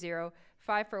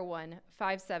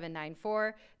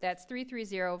 330-541-5794. That's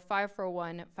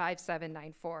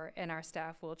 330-541-5794, and our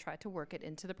staff will try to work it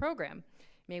into the program.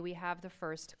 May we have the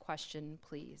first question,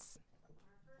 please?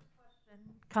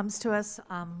 Comes to us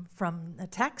from a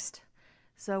text.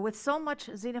 So with so much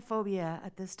xenophobia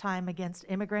at this time against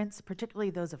immigrants,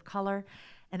 particularly those of color,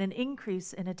 and an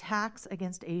increase in attacks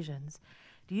against Asians,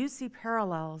 do you see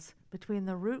parallels between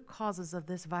the root causes of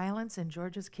this violence in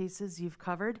Georgia's cases you've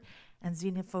covered and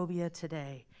xenophobia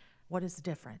today? What is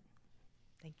different?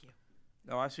 Thank you.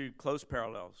 No, I see close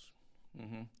parallels.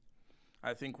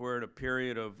 I think we're at a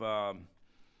period of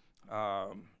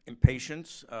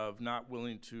impatience, of not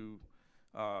willing to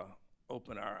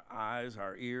open our eyes,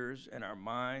 our ears, and our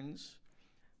minds,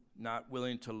 not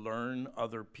willing to learn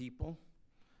other people,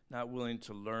 not willing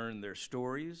to learn their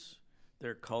stories,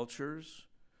 their cultures,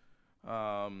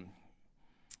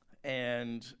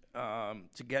 and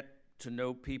to get to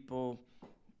know people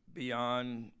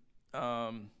beyond,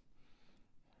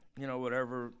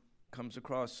 whatever comes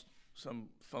across some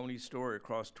phony story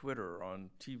across Twitter or on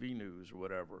TV news or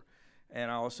whatever. And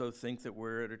I also think that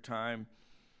we're at a time,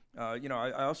 I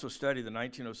also studied the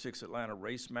 1906 Atlanta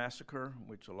race massacre,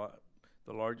 which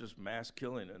the largest mass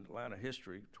killing in Atlanta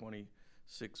history,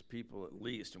 26 people at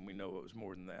least, and we know it was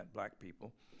more than that, black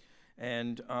people.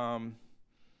 And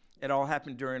it all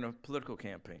happened during a political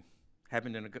campaign,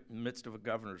 happened in the midst of a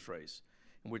governor's race,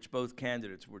 in which both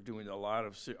candidates were doing a lot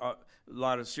of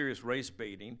serious race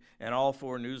baiting, and all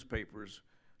four newspapers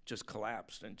just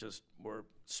collapsed and just were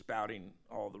spouting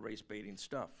all the race baiting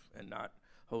stuff and not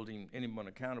holding anyone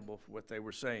accountable for what they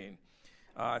were saying.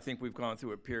 I think we've gone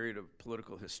through a period of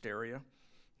political hysteria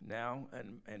now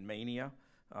and mania,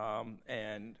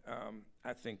 and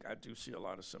I think I do see a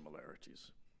lot of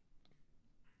similarities.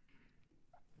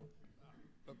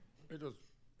 It was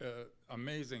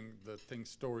amazing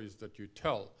stories that you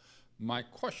tell. My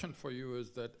question for you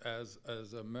is that as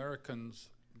Americans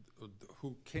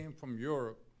who came from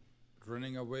Europe,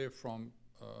 running away from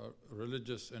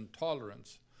religious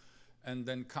intolerance, and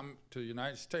then come to the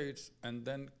United States and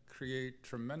then create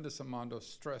tremendous amount of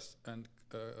stress and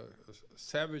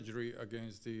savagery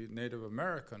against the Native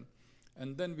American,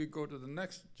 and then we go to the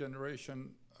next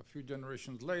generation, a few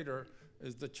generations later,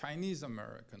 is the Chinese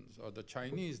Americans or the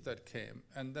Chinese that came,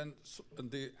 and then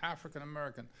the African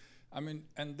American. And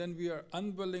then we are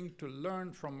unwilling to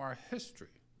learn from our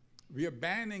history. We are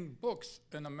banning books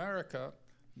in America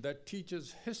that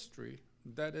teaches history,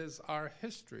 that is our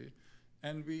history,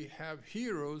 and we have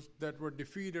heroes that were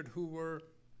defeated who were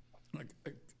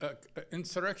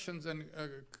insurrections and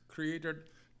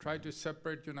tried to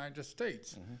separate the United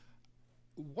States.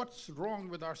 What's wrong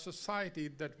with our society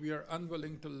that we are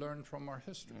unwilling to learn from our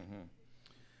history?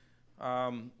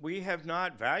 We have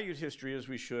not valued history as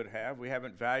we should have. We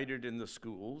haven't valued it in the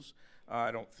schools,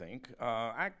 I don't think.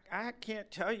 I can't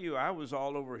tell you I was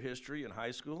all over history in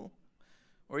high school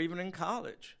or even in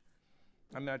college.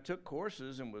 I took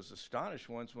courses and was astonished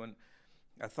once when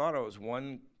I thought I was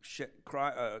one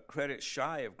credit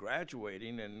shy of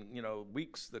graduating, and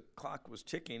weeks the clock was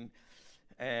ticking,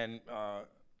 and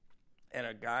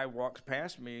a guy walks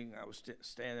past me. I was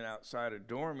standing outside a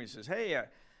dorm. He says, "Hey, I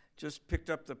just picked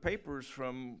up the papers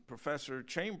from Professor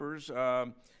Chambers.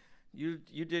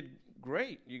 You did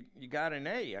great. You got an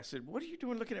A." I said, "What are you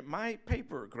doing looking at my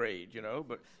paper grade?"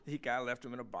 But the guy left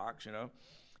him in a box.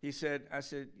 I said,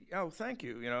 "Oh, thank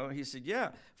you." He said,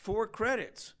 "Yeah, 4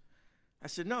 credits." I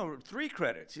said, "No, 3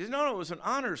 credits." He said, No, it was an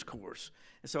honors course.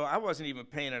 And so I wasn't even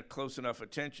paying close enough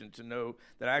attention to know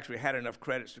that I actually had enough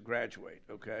credits to graduate,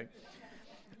 okay?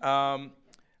 I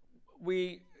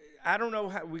don't know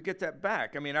how we get that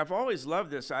back. I've always loved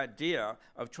this idea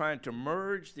of trying to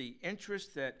merge the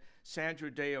interest that Sandra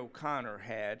Day O'Connor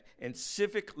had in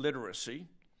civic literacy,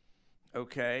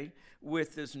 okay,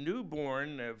 with this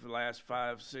newborn of the last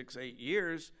 5, 6, 8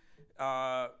 years,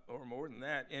 or more than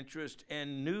that, interest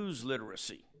in news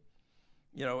literacy,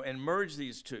 and merge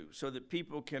these two so that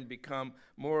people can become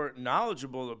more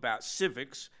knowledgeable about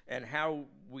civics and how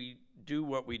we do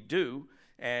what we do,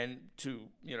 and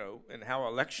and how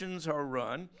elections are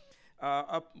run,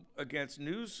 up against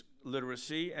news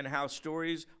literacy and how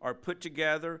stories are put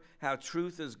together, how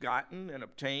truth is gotten and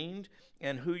obtained,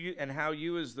 and how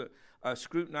you as the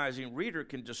scrutinizing reader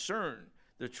can discern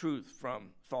the truth from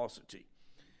falsity.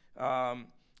 That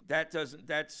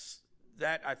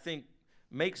I think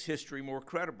makes history more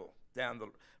credible down the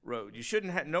road.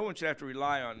 No one should have to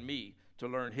rely on me to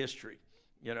learn history,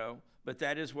 you know, but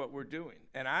that is what we're doing.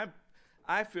 And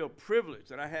I feel privileged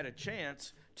that I had a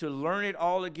chance to learn it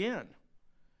all again,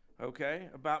 okay,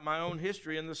 about my own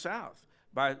history in the South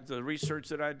by the research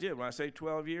that I did. When I say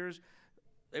 12 years,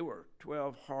 they were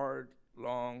 12 hard,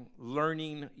 long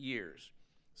learning years.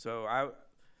 So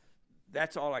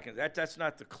that's all I can, that's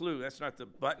not the clue, that's not the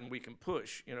button we can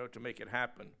push, you know, to make it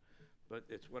happen, but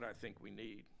it's what I think we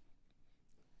need.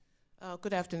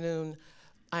 Good afternoon.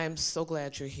 I am so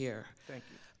glad you're here. Thank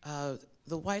you.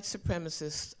 The white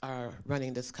supremacists are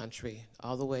running this country,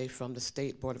 all the way from the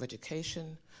State Board of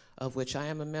Education, of which I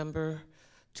am a member,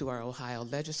 to our Ohio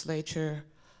legislature,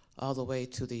 all the way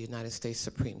to the United States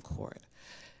Supreme Court.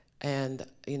 And,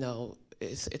 you know,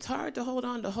 it's hard to hold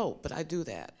on to hope, but I do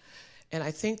that. And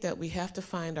I think that we have to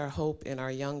find our hope in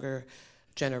our younger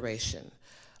generation.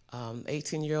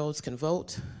 18-year-olds can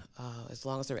vote as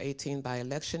long as they're 18 by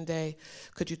election day.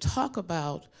 Could you talk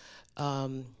about,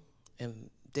 and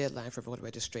deadline for voter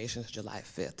registration is July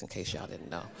 5th, in case y'all didn't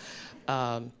know.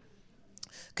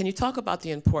 Can you talk about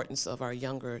the importance of our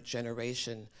younger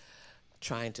generation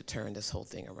trying to turn this whole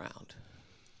thing around?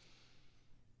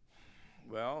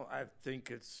 Well, I think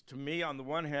it's, to me, on the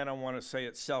one hand, I want to say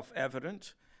it's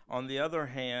self-evident. On the other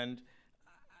hand,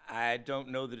 I don't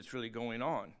know that it's really going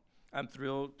on. I'm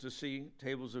thrilled to see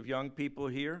tables of young people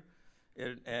here.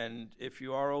 And if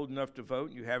you are old enough to vote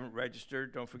and you haven't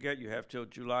registered, don't forget you have till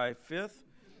July 5th.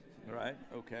 All right,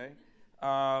 okay.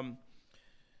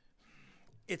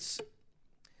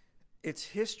 It's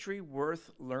history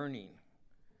worth learning.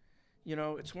 You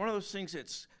know, it's one of those things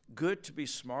that's good to be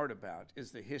smart about,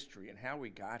 is the history and how we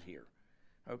got here,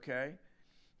 okay?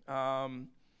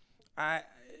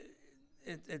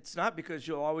 It's not because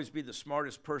you'll always be the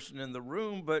smartest person in the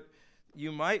room, but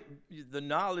the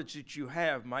knowledge that you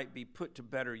have might be put to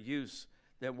better use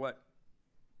than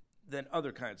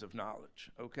other kinds of knowledge,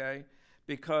 okay?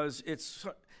 Because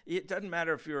it doesn't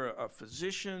matter if you're a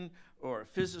physician or a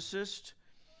physicist,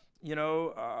 you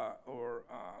know, or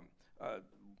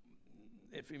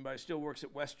if anybody still works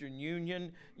at Western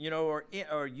Union, you know, or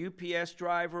UPS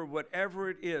driver, whatever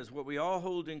it is, what we all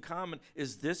hold in common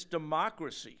is this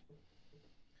democracy,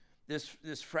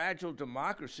 this fragile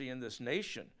democracy in this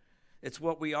nation. It's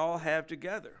what we all have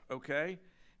together, okay?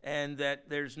 And that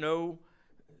there's no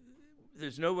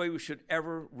way we should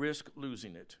ever risk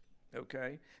losing it,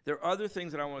 okay? There are other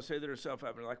things that I want to say that are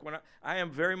self-evident. Like when I am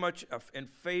very much in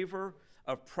favor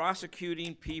of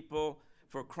prosecuting people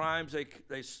for crimes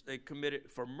they committed,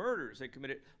 for murders they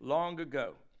committed long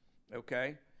ago,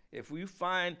 okay? If I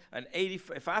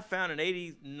found an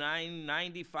 89,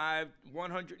 95,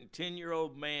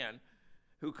 110-year-old man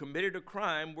who committed a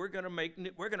crime, we're going to make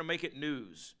it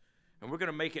news, and we're going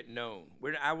to make it known.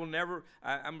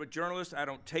 I'm a journalist. I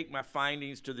don't take my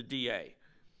findings to the DA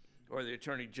or the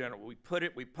Attorney General. We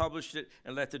published it,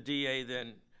 and let the DA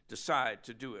then decide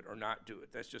to do it or not do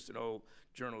it. That's just an old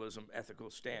journalism ethical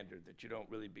standard that you don't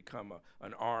really become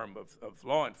an arm of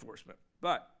law enforcement.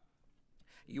 But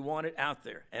you want it out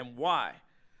there. And why?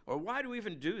 Or why do we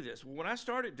even do this? Well, when I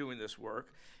started doing this work,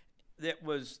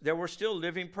 there were still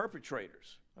living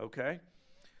perpetrators, okay?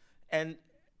 And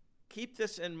keep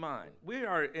this in mind. We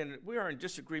are in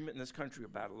disagreement in this country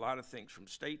about a lot of things, from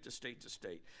state to state to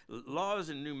state. Laws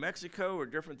in New Mexico are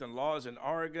different than laws in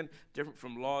Oregon, different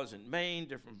from laws in Maine,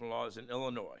 different from laws in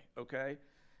Illinois, okay?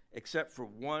 Except for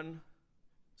one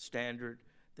standard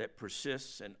that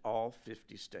persists in all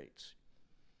 50 states.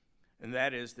 And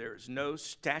that is, there is no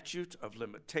statute of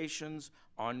limitations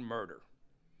on murder.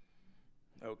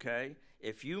 Okay?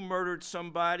 If you murdered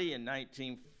somebody in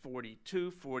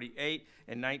 1942, 48,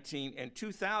 and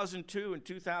 2002 and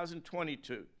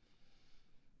 2022,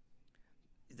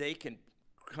 they can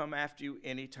come after you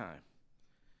anytime.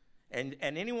 And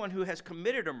anyone who has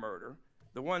committed a murder,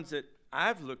 the ones that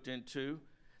I've looked into,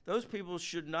 those people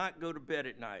should not go to bed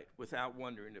at night without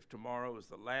wondering if tomorrow is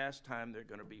the last time they're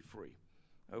going to be free.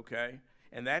 Okay?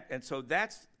 And so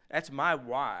that's my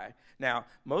why. Now,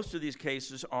 most of these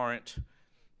cases aren't,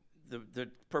 the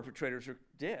perpetrators are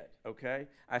dead, okay?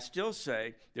 I still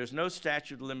say there's no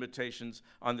statute of limitations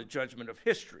on the judgment of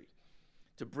history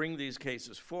to bring these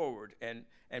cases forward, and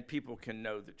people can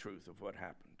know the truth of what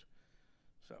happened.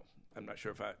 So I'm not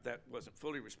sure if that wasn't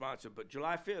fully responsive, but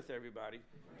July 5th, everybody,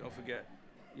 don't forget.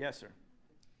 Yes, sir.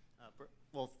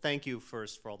 Well, thank you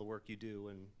first for all the work you do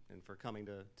and for coming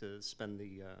to spend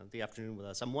the afternoon with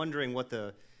us. I'm wondering what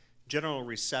the general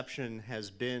reception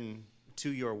has been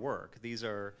to your work. These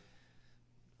are,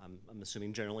 I'm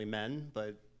assuming, generally men,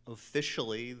 but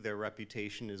officially their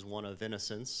reputation is one of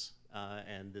innocence,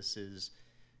 and this is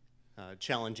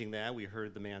challenging that. We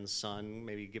heard the man's son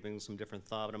maybe giving some different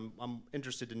thought, but I'm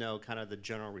interested to know kind of the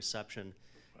general reception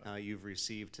you've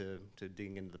received to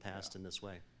digging into the past in this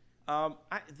way.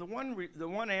 The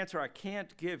one answer I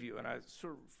can't give you, and I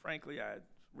sort of, frankly, I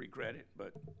regret it,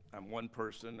 but I'm one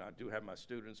person. I do have my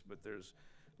students, but there's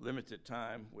limited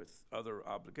time with other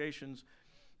obligations.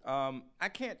 I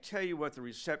can't tell you what the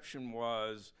reception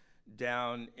was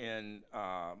down in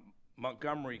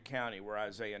Montgomery County, where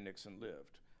Isaiah Nixon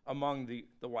lived, among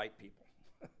the white people,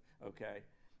 okay,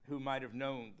 who might have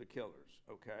known the killers,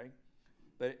 okay?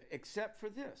 But except for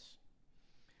this,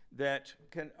 that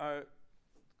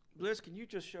Bliss, can you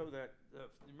just show that,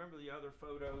 remember the other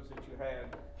photos that you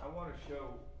had? I want to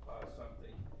show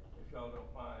something, if y'all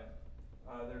don't mind.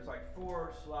 There's like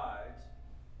 4 slides,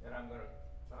 and I'm going to,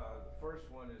 the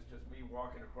first one is just me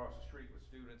walking across the street with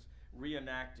students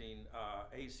reenacting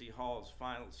A.C. Hall's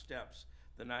final steps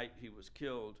the night he was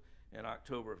killed in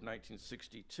October of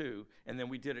 1962, and then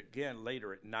we did it again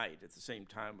later at night, at the same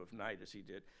time of night as he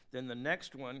did. Then the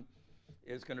next one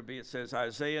is going to be, it says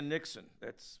Isaiah Nixon.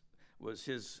 Was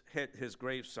his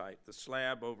grave site, the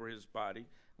slab over his body.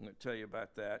 I'm going to tell you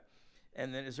about that.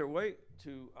 And then is there a way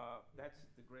to, that's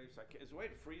the grave site. Is there a way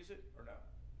to freeze it or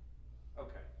no?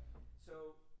 Okay.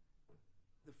 So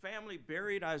the family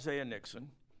buried Isaiah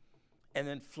Nixon and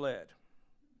then fled.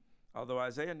 Although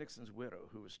Isaiah Nixon's widow,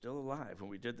 who was still alive when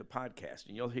we did the podcast,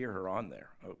 and you'll hear her on there,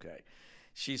 okay,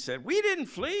 she said, "We didn't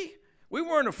flee. We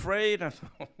weren't afraid." I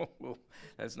thought, well,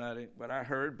 that's not it, what I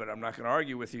heard, but I'm not going to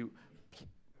argue with you,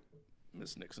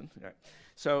 Miss Nixon. Right.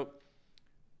 So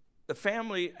the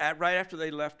family, right after they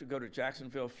left to go to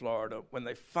Jacksonville, Florida, when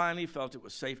they finally felt it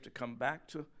was safe to come back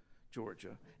to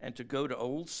Georgia and to go to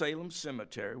Old Salem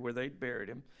Cemetery where they'd buried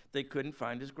him, they couldn't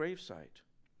find his gravesite.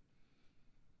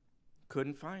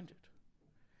 Couldn't find it.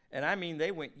 And I mean,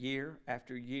 they went year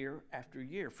after year after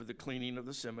year for the cleaning of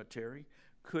the cemetery,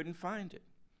 couldn't find it,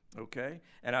 okay?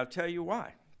 And I'll tell you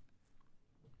why.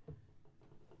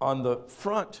 On the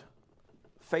front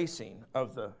facing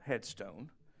of the headstone,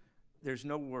 there's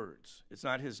no words. It's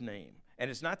not his name. And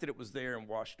it's not that it was there and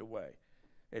washed away.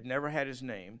 It never had his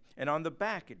name. And on the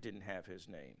back, it didn't have his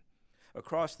name.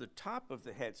 Across the top of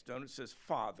the headstone, it says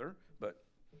father, but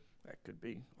that could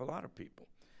be a lot of people.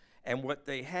 And what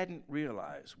they hadn't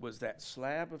realized was that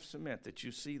slab of cement that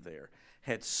you see there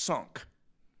had sunk,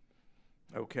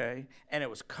 okay? And it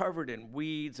was covered in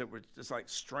weeds that were just like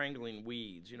strangling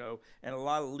weeds, you know, and a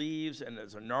lot of leaves, and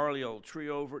there's a gnarly old tree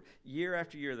over it. Year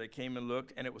after year, they came and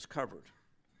looked, and it was covered,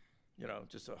 you know,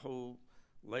 just a whole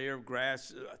layer of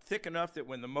grass, thick enough that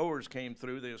when the mowers came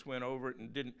through, they just went over it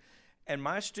and didn't. And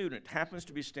my student happens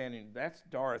to be standing, that's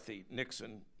Dorothy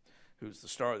Nixon, who's the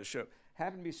star of the show,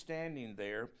 happened to be standing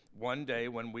there one day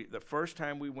when the first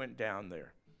time we went down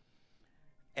there.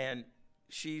 And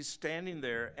she's standing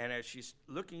there, and as she's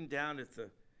looking down at the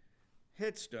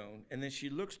headstone, and then she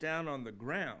looks down on the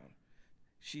ground,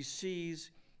 she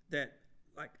sees that,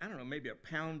 like, I don't know, maybe a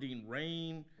pounding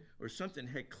rain or something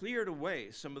had cleared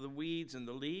away some of the weeds and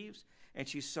the leaves, and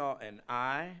she saw an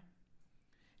I,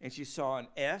 and she saw an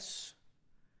S,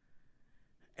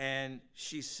 and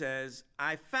she says,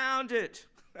 "I found it."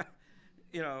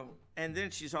 You know, and then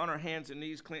she's on her hands and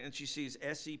knees, and she sees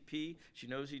SEP. She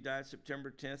knows he died September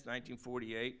 10th,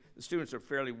 1948. The students are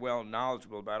fairly well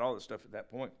knowledgeable about all this stuff at that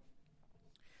point.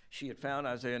 She had found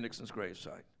Isaiah Nixon's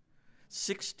gravesite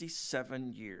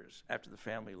 67 years after the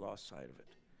family lost sight of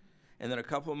it. And then a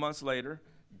couple of months later,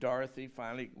 Dorothy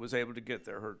finally was able to get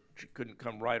there. She couldn't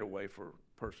come right away for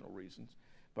personal reasons,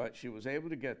 but she was able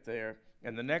to get there.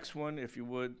 And the next one, if you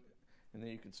would, and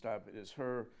then you can stop it, is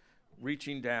her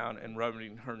reaching down and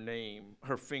rubbing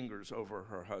her fingers over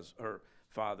her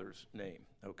father's name,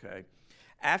 okay?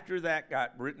 After that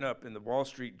got written up in the Wall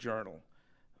Street Journal,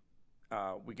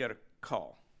 we get a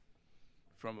call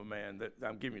from a man that,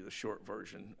 I'm giving you the short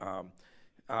version.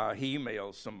 He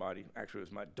emails somebody, actually it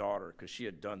was my daughter, because she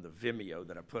had done the Vimeo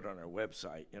that I put on our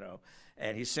website, you know,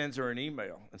 and he sends her an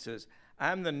email and says,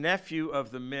 "I'm the nephew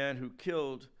of the men who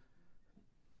killed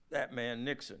that man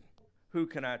Nixon. Who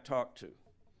can I talk to?"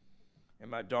 And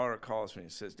my daughter calls me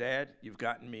and says, "Dad, you've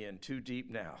gotten me in too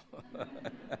deep now."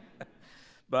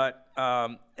 But,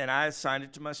 and I assigned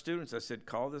it to my students. I said,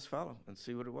 "Call this fellow and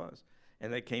see what it was."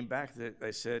 And they came back,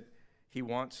 they said, "He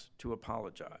wants to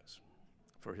apologize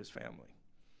for his family."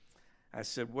 I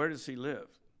said, "Where does he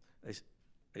live?"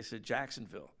 They said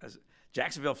Jacksonville.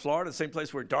 Jacksonville, Florida, the same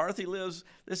place where Dorothy lives.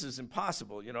 This is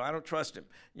impossible. I don't trust him.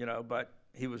 But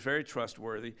he was very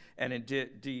trustworthy, and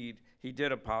indeed he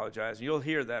did apologize. And you'll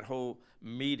hear that whole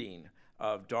meeting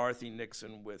of Dorothy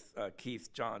Nixon with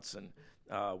Keith Johnson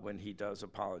when he does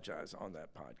apologize on that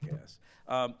podcast.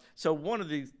 So one of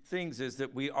the things is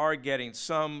that we are getting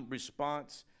some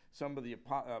response, some of the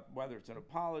whether it's an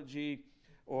apology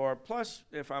or plus,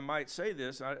 if I might say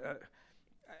this,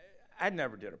 I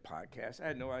never did a podcast. I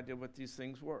had no idea what these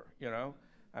things were.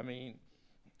 I mean,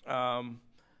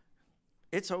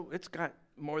 it's got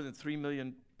more than 3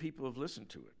 million people have listened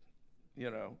to it.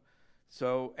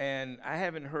 So, and I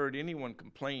haven't heard anyone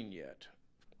complain yet.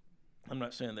 I'm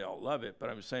not saying they all love it, but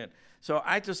I'm saying, so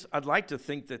I'd like to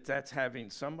think that that's having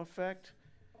some effect,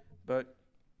 but,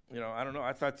 I don't know.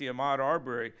 I thought the Ahmaud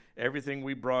Arbery, everything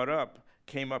we brought up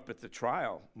came up at the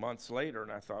trial months later,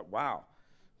 and I thought, wow,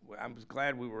 I was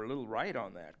glad we were a little right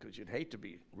on that, because you'd hate to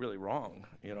be really wrong,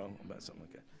 about something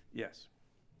like that. Yes.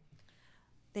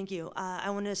 Thank you. I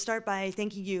want to start by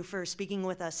thanking you for speaking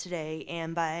with us today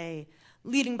and by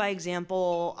leading by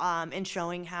example and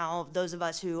showing how those of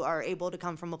us who are able to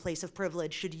come from a place of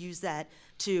privilege should use that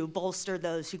to bolster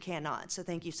those who cannot. So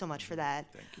thank you so much for that.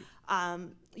 Thank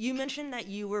you. You mentioned that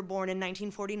you were born in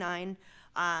 1949.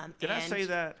 Did I say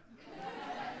that?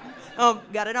 Oh,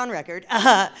 got it on record.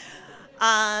 And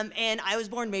I was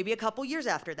born maybe a couple years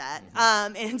after that.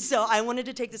 And so I wanted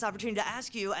to take this opportunity to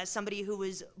ask you, as somebody who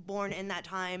was born in that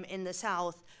time in the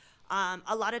South,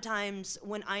 a lot of times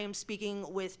when I am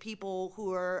speaking with people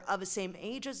who are of the same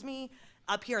age as me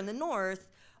up here in the North,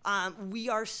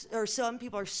 some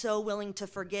people are so willing to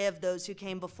forgive those who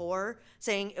came before,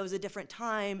 saying it was a different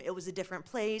time, it was a different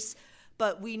place.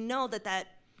 But we know that that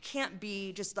can't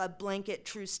be just a blanket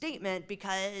true statement,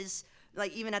 because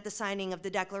like even at the signing of the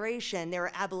Declaration, there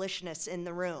were abolitionists in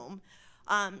the room.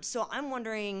 So I'm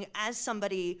wondering, as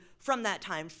somebody from that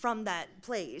time, from that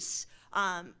place,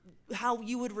 how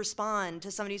you would respond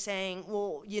to somebody saying,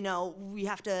 well, we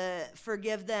have to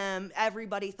forgive them.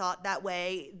 Everybody thought that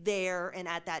way there and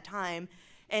at that time.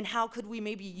 And how could we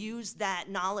maybe use that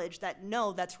knowledge that,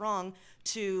 no, that's wrong,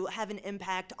 to have an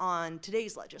impact on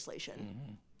today's legislation?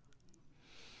 Mm-hmm.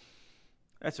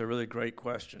 That's a really great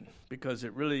question, because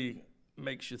it really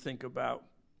makes you think about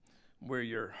where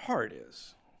your heart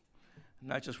is.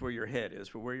 Not just where your head is,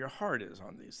 but where your heart is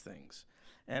on these things.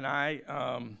 And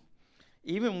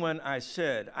even when I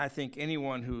said, I think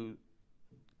anyone who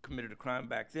committed a crime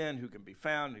back then, who can be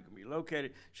found, who can be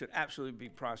located, should absolutely be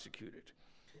prosecuted.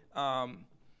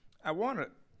 I want to,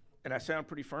 and I sound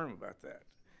pretty firm about that,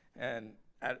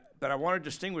 but I want to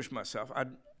distinguish myself.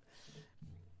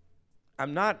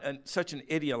 I'm not such an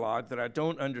ideologue that I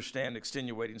don't understand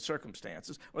extenuating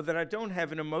circumstances, or that I don't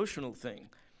have an emotional thing.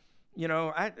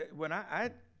 I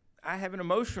have an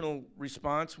emotional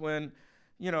response when,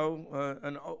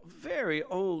 a very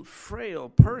old, frail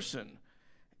person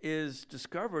is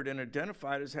discovered and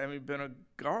identified as having been a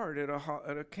guard at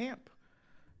a camp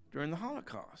during the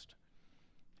Holocaust.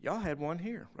 Y'all had one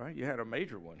here, right? You had a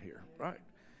major one here, right?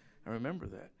 I remember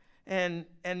that. And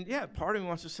yeah, part of me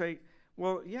wants to say,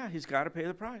 well, yeah, he's got to pay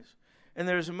the price. And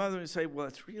there's a mother who say, well,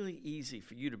 it's really easy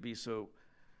for you to be so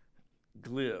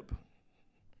glib.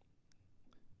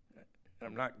 And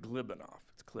I'm not Klibanoff,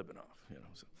 it's Klibanoff,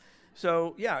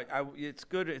 So yeah, it's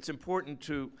good. It's important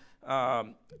to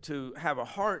have a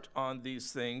heart on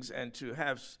these things and to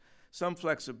have some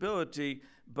flexibility.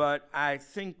 But I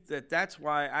think that's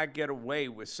why I get away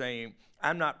with saying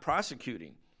I'm not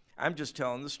prosecuting. I'm just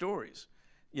telling the stories,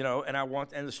 and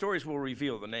and the stories will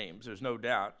reveal the names. There's no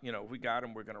doubt. If we got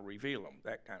them, we're going to reveal them.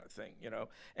 That kind of thing,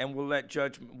 And we'll let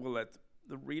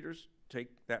the readers take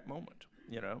that moment,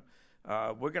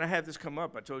 We're going to have this come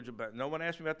up. I told you about. No one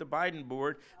asked me about the Biden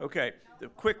board. Okay,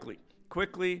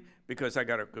 quickly, because I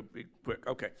got to be quick.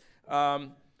 Okay,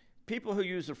 people who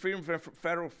use the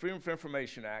Federal Freedom of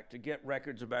Information Act to get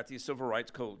records about these civil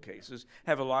rights cold cases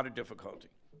have a lot of difficulty.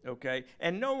 Okay,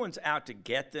 and no one's out to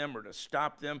get them or to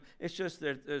stop them. It's just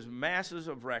that there's masses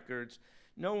of records.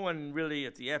 No one really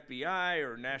at the FBI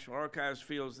or National Archives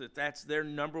feels that that's their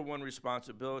number one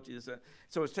responsibility.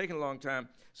 So it's taken a long time.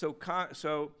 So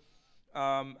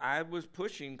I was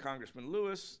pushing Congressman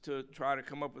Lewis to try to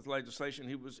come up with legislation.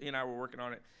 He and I were working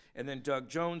on it. And then Doug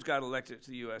Jones got elected to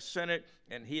the U.S. Senate,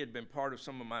 and he had been part of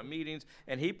some of my meetings,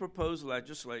 and he proposed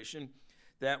legislation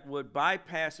that would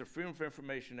bypass the Freedom of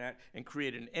Information Act and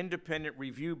create an independent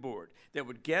review board that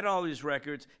would get all these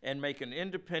records and make an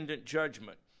independent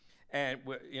judgment, and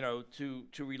to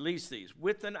release these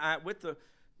with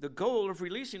the the goal of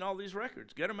releasing all these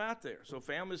records. Get them out there so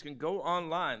families can go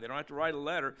online. They don't have to write a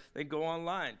letter. They go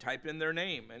online, type in their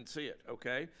name, and see it,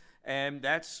 okay? And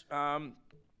that's,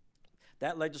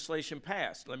 that legislation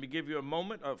passed. Let me give you a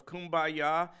moment of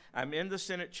kumbaya. I'm in the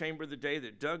Senate chamber the day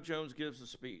that Doug Jones gives a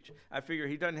speech. I figure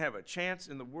he doesn't have a chance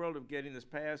in the world of getting this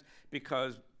passed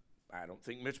because I don't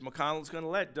think Mitch McConnell's going to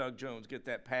let Doug Jones get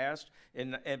that passed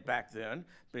back then.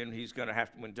 Then he's going to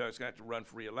have to, when Doug's going to have to run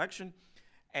for re-election.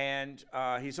 And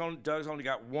Doug's only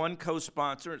got one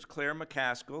co-sponsor. It's Claire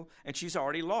McCaskill, and she's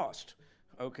already lost.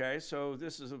 Okay, so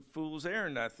this is a fool's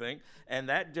errand, I think. And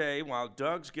that day, while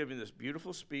Doug's giving this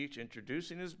beautiful speech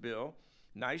introducing his bill,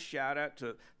 nice shout out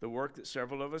to the work that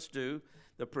several of us do,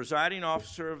 the presiding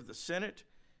officer of the Senate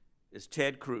is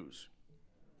Ted Cruz.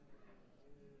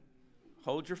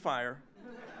 Hold your fire.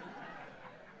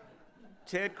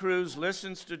 Ted Cruz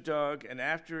listens to Doug, and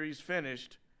after he's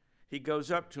finished, he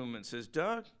goes up to him and says,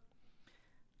 Doug,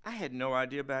 I had no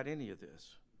idea about any of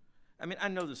this. I mean, I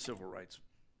know the civil rights,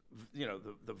 you know,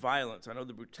 the violence, I know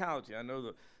the brutality, I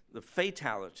know the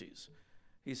fatalities.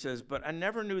 He says, but I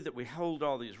never knew that we hold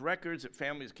all these records, that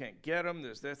families can't get them,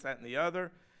 there's this, that, and the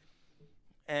other.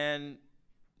 And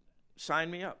sign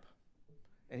me up.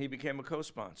 And he became a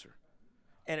co-sponsor.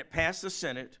 And it passed the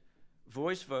Senate,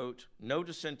 voice vote, no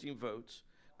dissenting votes,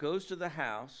 goes to the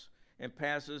House, and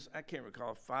passes, I can't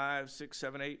recall, 5, 6,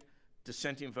 7, 8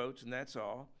 dissenting votes, and that's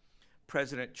all.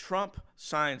 President Trump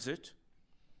signs it,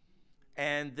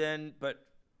 and then, but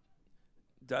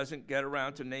doesn't get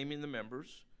around to naming the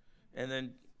members, and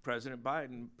then President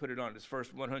Biden put it on his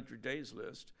first 100 days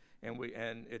list, and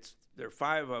there are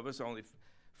 5 of us, only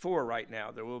 4 right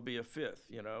now. There will be a 5th,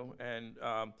 you know, and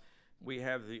we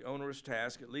have the onerous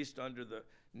task, at least under the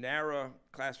narrow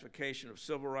classification of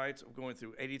civil rights, of going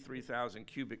through 83,000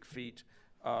 cubic feet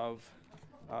of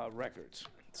records.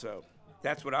 So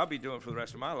that's what I'll be doing for the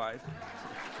rest of my life.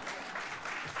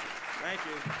 Thank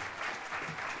you.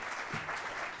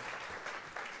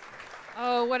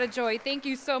 Oh, what a joy. Thank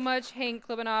you so much, Hank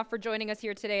Klibanoff, for joining us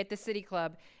here today at the City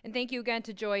Club. And thank you again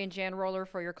to Joy and Jan Roller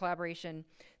for your collaboration.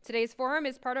 Today's forum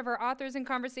is part of our Authors in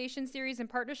Conversation series in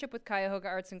partnership with Cuyahoga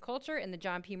Arts and Culture and the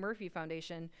John P. Murphy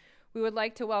Foundation. We would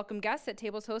like to welcome guests at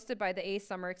tables hosted by the ACE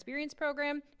Summer Experience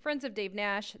Program, Friends of Dave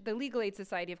Nash, the Legal Aid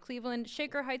Society of Cleveland,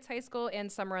 Shaker Heights High School,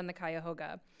 and Summer on the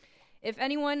Cuyahoga. If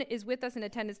anyone is with us in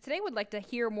attendance today would like to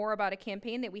hear more about a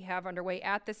campaign that we have underway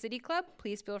at the City Club,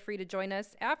 please feel free to join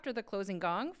us after the closing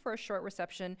gong for a short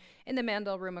reception in the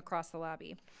Mandel Room across the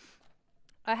lobby.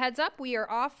 A heads up, we are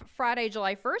off Friday,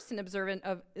 July 1st in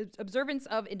observance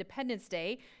of Independence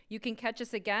Day. You can catch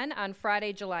us again on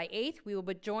Friday, July 8th. We will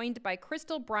be joined by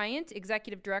Crystal Bryant,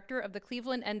 Executive Director of the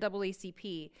Cleveland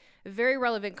NAACP. A very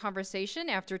relevant conversation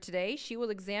after today. She will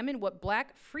examine what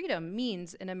Black freedom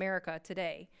means in America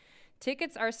today.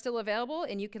 Tickets are still available,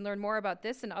 and you can learn more about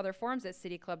this and other forums at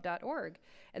cityclub.org.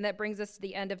 And that brings us to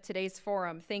the end of today's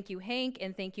forum. Thank you, Hank,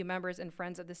 and thank you, members and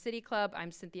friends of the City Club.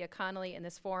 I'm Cynthia Connolly, and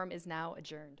this forum is now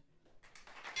adjourned.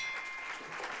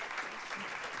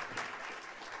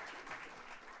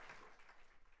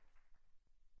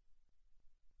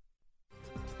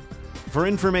 For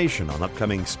information on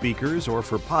upcoming speakers or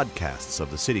for podcasts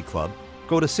of the City Club,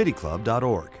 go to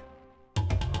cityclub.org.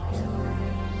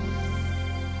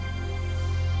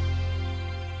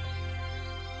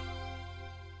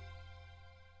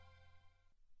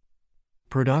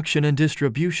 Production and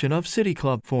distribution of City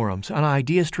Club forums on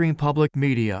IdeaStream Public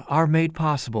Media are made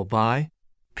possible by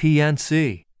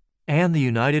PNC and the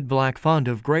United Black Fund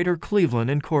of Greater Cleveland,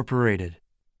 Incorporated.